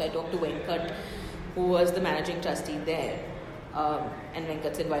 I'll talk. So I talked to Venkat, who was the managing trustee there. And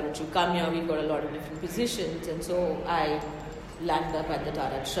Venkat said, why don't you come here? We've got a lot of different positions. And so I landed up at the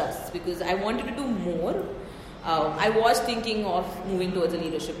Tata Trust because I wanted to do more. I was thinking of moving towards a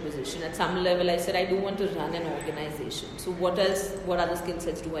leadership position. At some level, I said, I do want to run an organization. So what other skill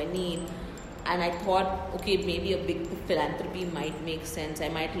sets do I need? And I thought, okay, maybe a big philanthropy might make sense. I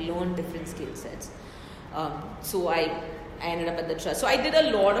might learn different skill sets. So I ended up at the trust. So I did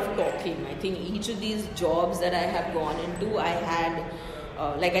a lot of talking. I think each of these jobs that I have gone into, I had,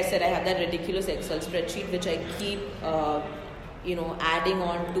 like I said, I have that ridiculous Excel spreadsheet which I keep, adding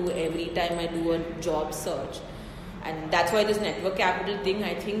on to every time I do a job search. And that's why this network capital thing,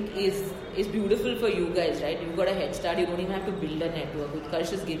 I think, is beautiful for you guys, right? You've got a head start. You don't even have to build a network.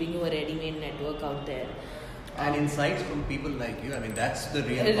 Utkarsh is giving you a ready-made network out there. And insights from people like you. I mean, that's the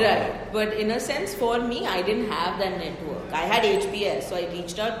real power. Right. But in a sense, for me, I didn't have that network. I had HBS, so I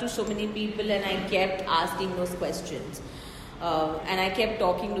reached out to so many people and I kept asking those questions. And I kept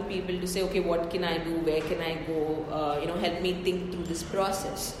talking to people to say, okay, what can I do? Where can I go? Help me think through this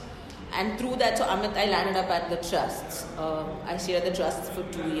process. And through that, so Amit, I landed up at the trusts. I stayed at the trusts for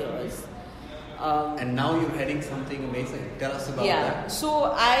 2 years. And now you're heading something amazing. Tell us about that. Yeah.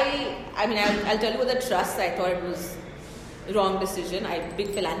 So I'll tell you what the trust, I thought it was a wrong decision.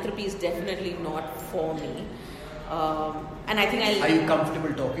 Big philanthropy is definitely not for me. And I think Are you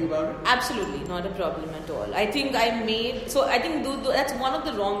comfortable talking about it? Absolutely, not a problem at all. I think that's one of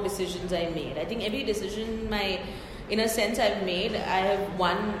the wrong decisions I made. I think every decision in a sense I've made, I have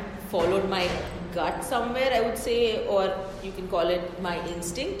followed my gut somewhere, I would say, or you can call it my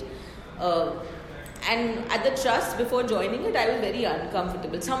instinct. And at the trust, before joining it, I was very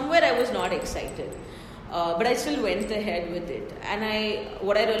uncomfortable. Somewhere I was not excited. But I still went ahead with it. And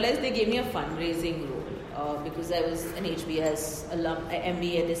what I realized, they gave me a fundraising role. Because I was an HBS alum,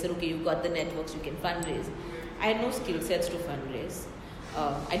 MBA, they said, okay, you've got the networks, you can fundraise. I had no skill sets to fundraise.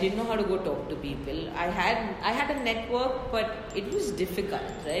 I didn't know how to go talk to people. I had a network, but it was difficult,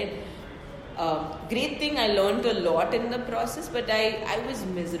 right? Great thing, I learned a lot in the process, but I was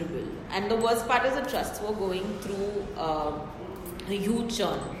miserable. And the worst part is the trusts were going through a huge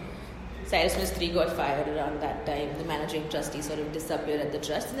churn. Cyrus Mistry got fired around that time. The managing trustee sort of disappeared at the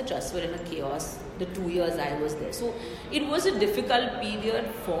trust, and the trusts were in a chaos the 2 years I was there. So it was a difficult period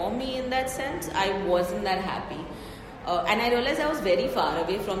for me in that sense. I wasn't that happy. And I realized I was very far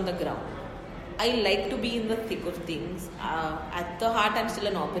away from the ground. I like to be in the thick of things. At the heart, I'm still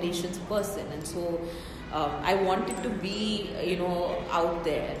an operations person, and so I wanted to be, out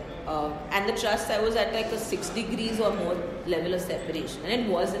there. And the trust, I was at like a 6 degrees or more level of separation, and it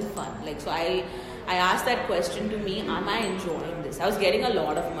wasn't fun. Like, so I asked that question to me, am I enjoying this? I was getting a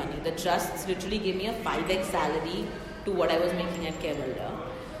lot of money. The trusts literally gave me a 5x salary to what I was making at Kevalda,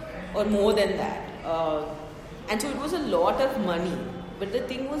 or more than that. And so it was a lot of money. But the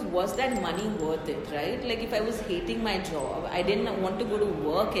thing was that money worth it, right? Like, if I was hating my job, I didn't want to go to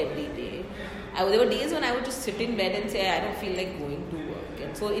work every day. There were days when I would just sit in bed and say, I don't feel like going to work.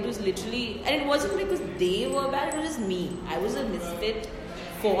 And so it was literally, and it wasn't because they were bad, it was just me. I was a misfit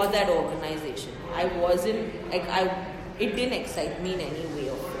for that organization. I wasn't, like, it didn't excite me in any way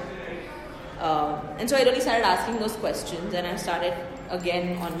or form. And so I really started asking those questions, and I started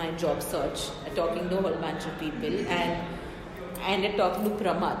again on my job search, talking to a whole bunch of people, and I ended up talking to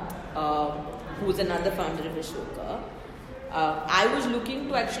Pramat, who's another founder of Ashoka. I was looking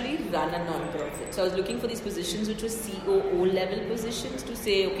to actually run a non-profit. So I was looking for these positions which were COO level positions, to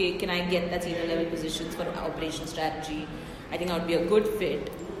say, okay, can I get that senior level positions for operation strategy? I think I would be a good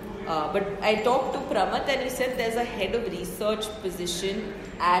fit. But I talked to Pramat, and he said there's a head of research position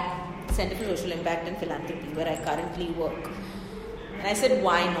at Center for Social Impact and Philanthropy, where I currently work. And I said,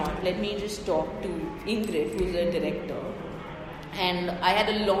 why not? Let me just talk to Ingrid, who's the director. And I had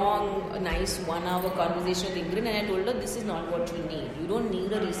a long, nice 1-hour conversation with Ingrid, and I told her, this is not what you need. You don't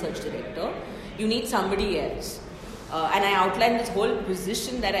need a research director. You need somebody else. And I outlined this whole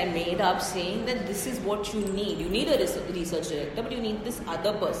position that I made up, saying that this is what you need. You need a research director, but you need this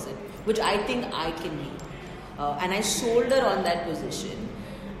other person, which I think I can be. And I sold her on that position.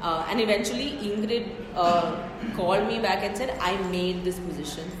 And eventually Ingrid called me back and said, I made this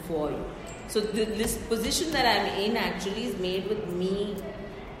position for you. So this position that I'm in actually is made with me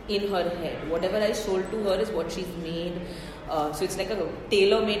in her head. Whatever I sold to her is what she's made. So it's like a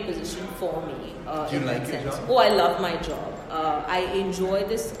tailor-made position for me. Do you like your job? Oh, I love my job. I enjoy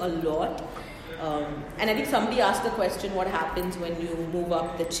this a lot. And I think somebody asked the question, what happens when you move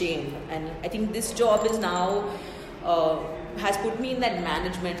up the chain? And I think this job is now, has put me in that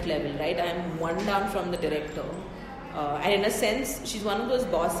management level, right? I'm one down from the director. And in a sense, she's one of those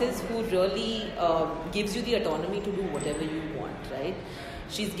bosses who really gives you the autonomy to do whatever you want, right?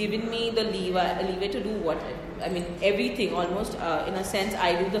 She's given me the leeway to do everything almost. In a sense,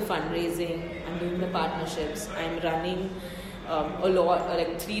 I do the fundraising, I'm doing the partnerships, I'm running a lot,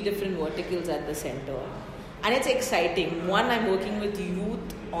 like 3 different verticals at the center. And it's exciting. One, I'm working with youth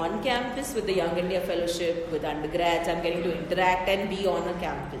on campus with the Young India Fellowship, with undergrads. I'm getting to interact and be on a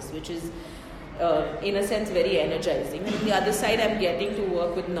campus, which is in a sense very energizing. And on the other side, I'm getting to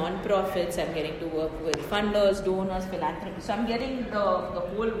work with non-profits, I'm getting to work with funders, donors, philanthropists. So I'm getting the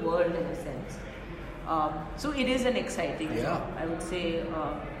whole world in a sense. So it is an exciting job. I would say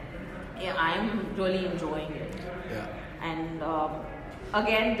I'm really enjoying it. Yeah. And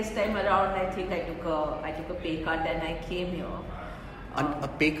again, this time around, I think I took a pay cut and I came here. A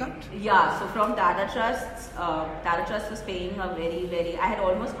pay cut? Yeah, so from Tata Trust was paying a very, I had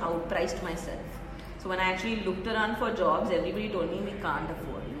almost outpriced myself. So when I actually looked around for jobs, everybody told me, we can't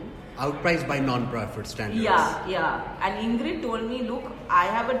afford you. Outpriced by non-profit standards. Yeah. And Ingrid told me, look, I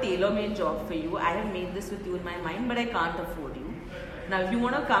have a tailor-made job for you. I have made this with you in my mind, but I can't afford you. Now, if you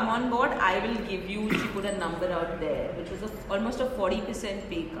want to come on board, I will give you, she put a number out there, which was almost a 40%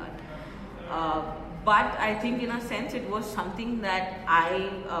 pay cut. But I think in a sense it was something that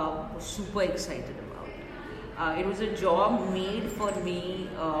I was super excited about. It was a job made for me.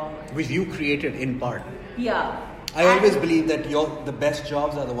 Which you created in part. Yeah. I always believe that the best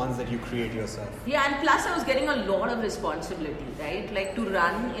jobs are the ones that you create yourself. Yeah, and plus I was getting a lot of responsibility, right? Like to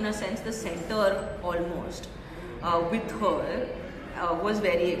run, in a sense, the center almost with her was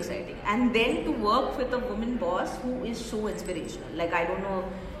very exciting. And then to work with a woman boss who is so inspirational. Like, I don't know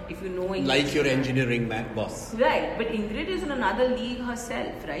if you know Ingrid. Like your engineering boss. Right, but Ingrid is in another league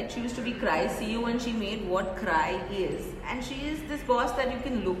herself, right? She used to be CRY CEO and she made what CRY is. And she is this boss that you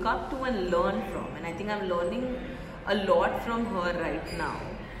can look up to and learn from. And I think I'm learning a lot from her right now.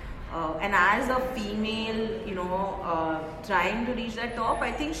 And as a female, trying to reach that top,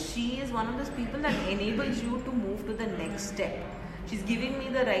 I think she is one of those people that enables you to move to the next step. She's giving me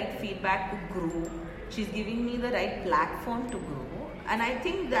the right feedback to grow. She's giving me the right platform to grow. And I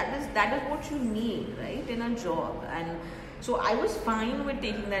think that is what you need, right, in a job. And so I was fine with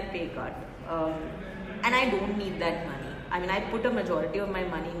taking that pay cut. And I don't need that money. I mean, I put a majority of my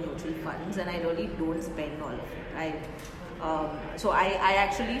money in mutual funds and I really don't spend all of it. So I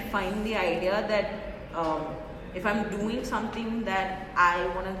actually find the idea that if I'm doing something that I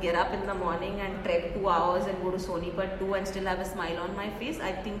want to get up in the morning and trek 2 hours and go to Sonipat 2 and still have a smile on my face,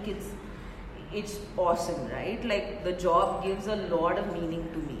 I think it's awesome, right? Like the job gives a lot of meaning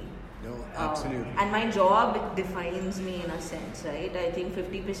to me. Absolutely. And my job defines me in a sense, right? I think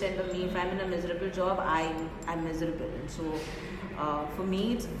 50% of me, if I'm in a miserable job, I'm miserable. And so for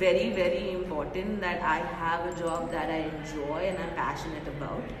me, it's very, very important that I have a job that I enjoy and I'm passionate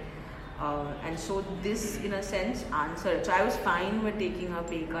about. And so this, in a sense, answered. So I was fine with taking a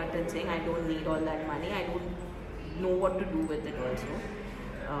pay cut and saying I don't need all that money. I don't know what to do with it also.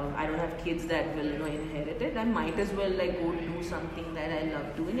 I don't have kids that will inherit it. I might as well go do something that I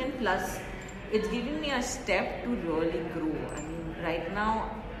love doing. And plus, it's giving me a step to really grow. I mean, right now,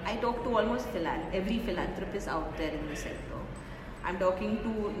 I talk to almost every philanthropist out there in the sector. I'm talking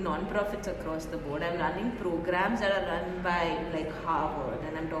to non-profits across the board. I'm running programs that are run by Harvard,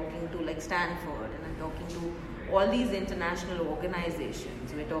 and I'm talking to Stanford, and I'm talking to all these international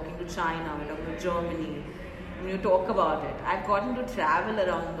organizations. We're talking to China, we're talking to Germany. When you talk about it, I've gotten to travel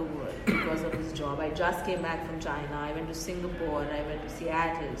around the world because of this job. I just came back from China. I went to Singapore. I went to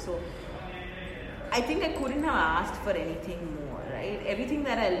Seattle. So I think I couldn't have asked for anything more, right? Everything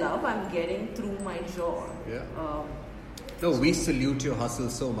that I love, I'm getting through my job. Yeah. No, we salute your hustle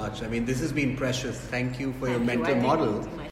so much. I mean, this has been precious. Thank you for your mental model.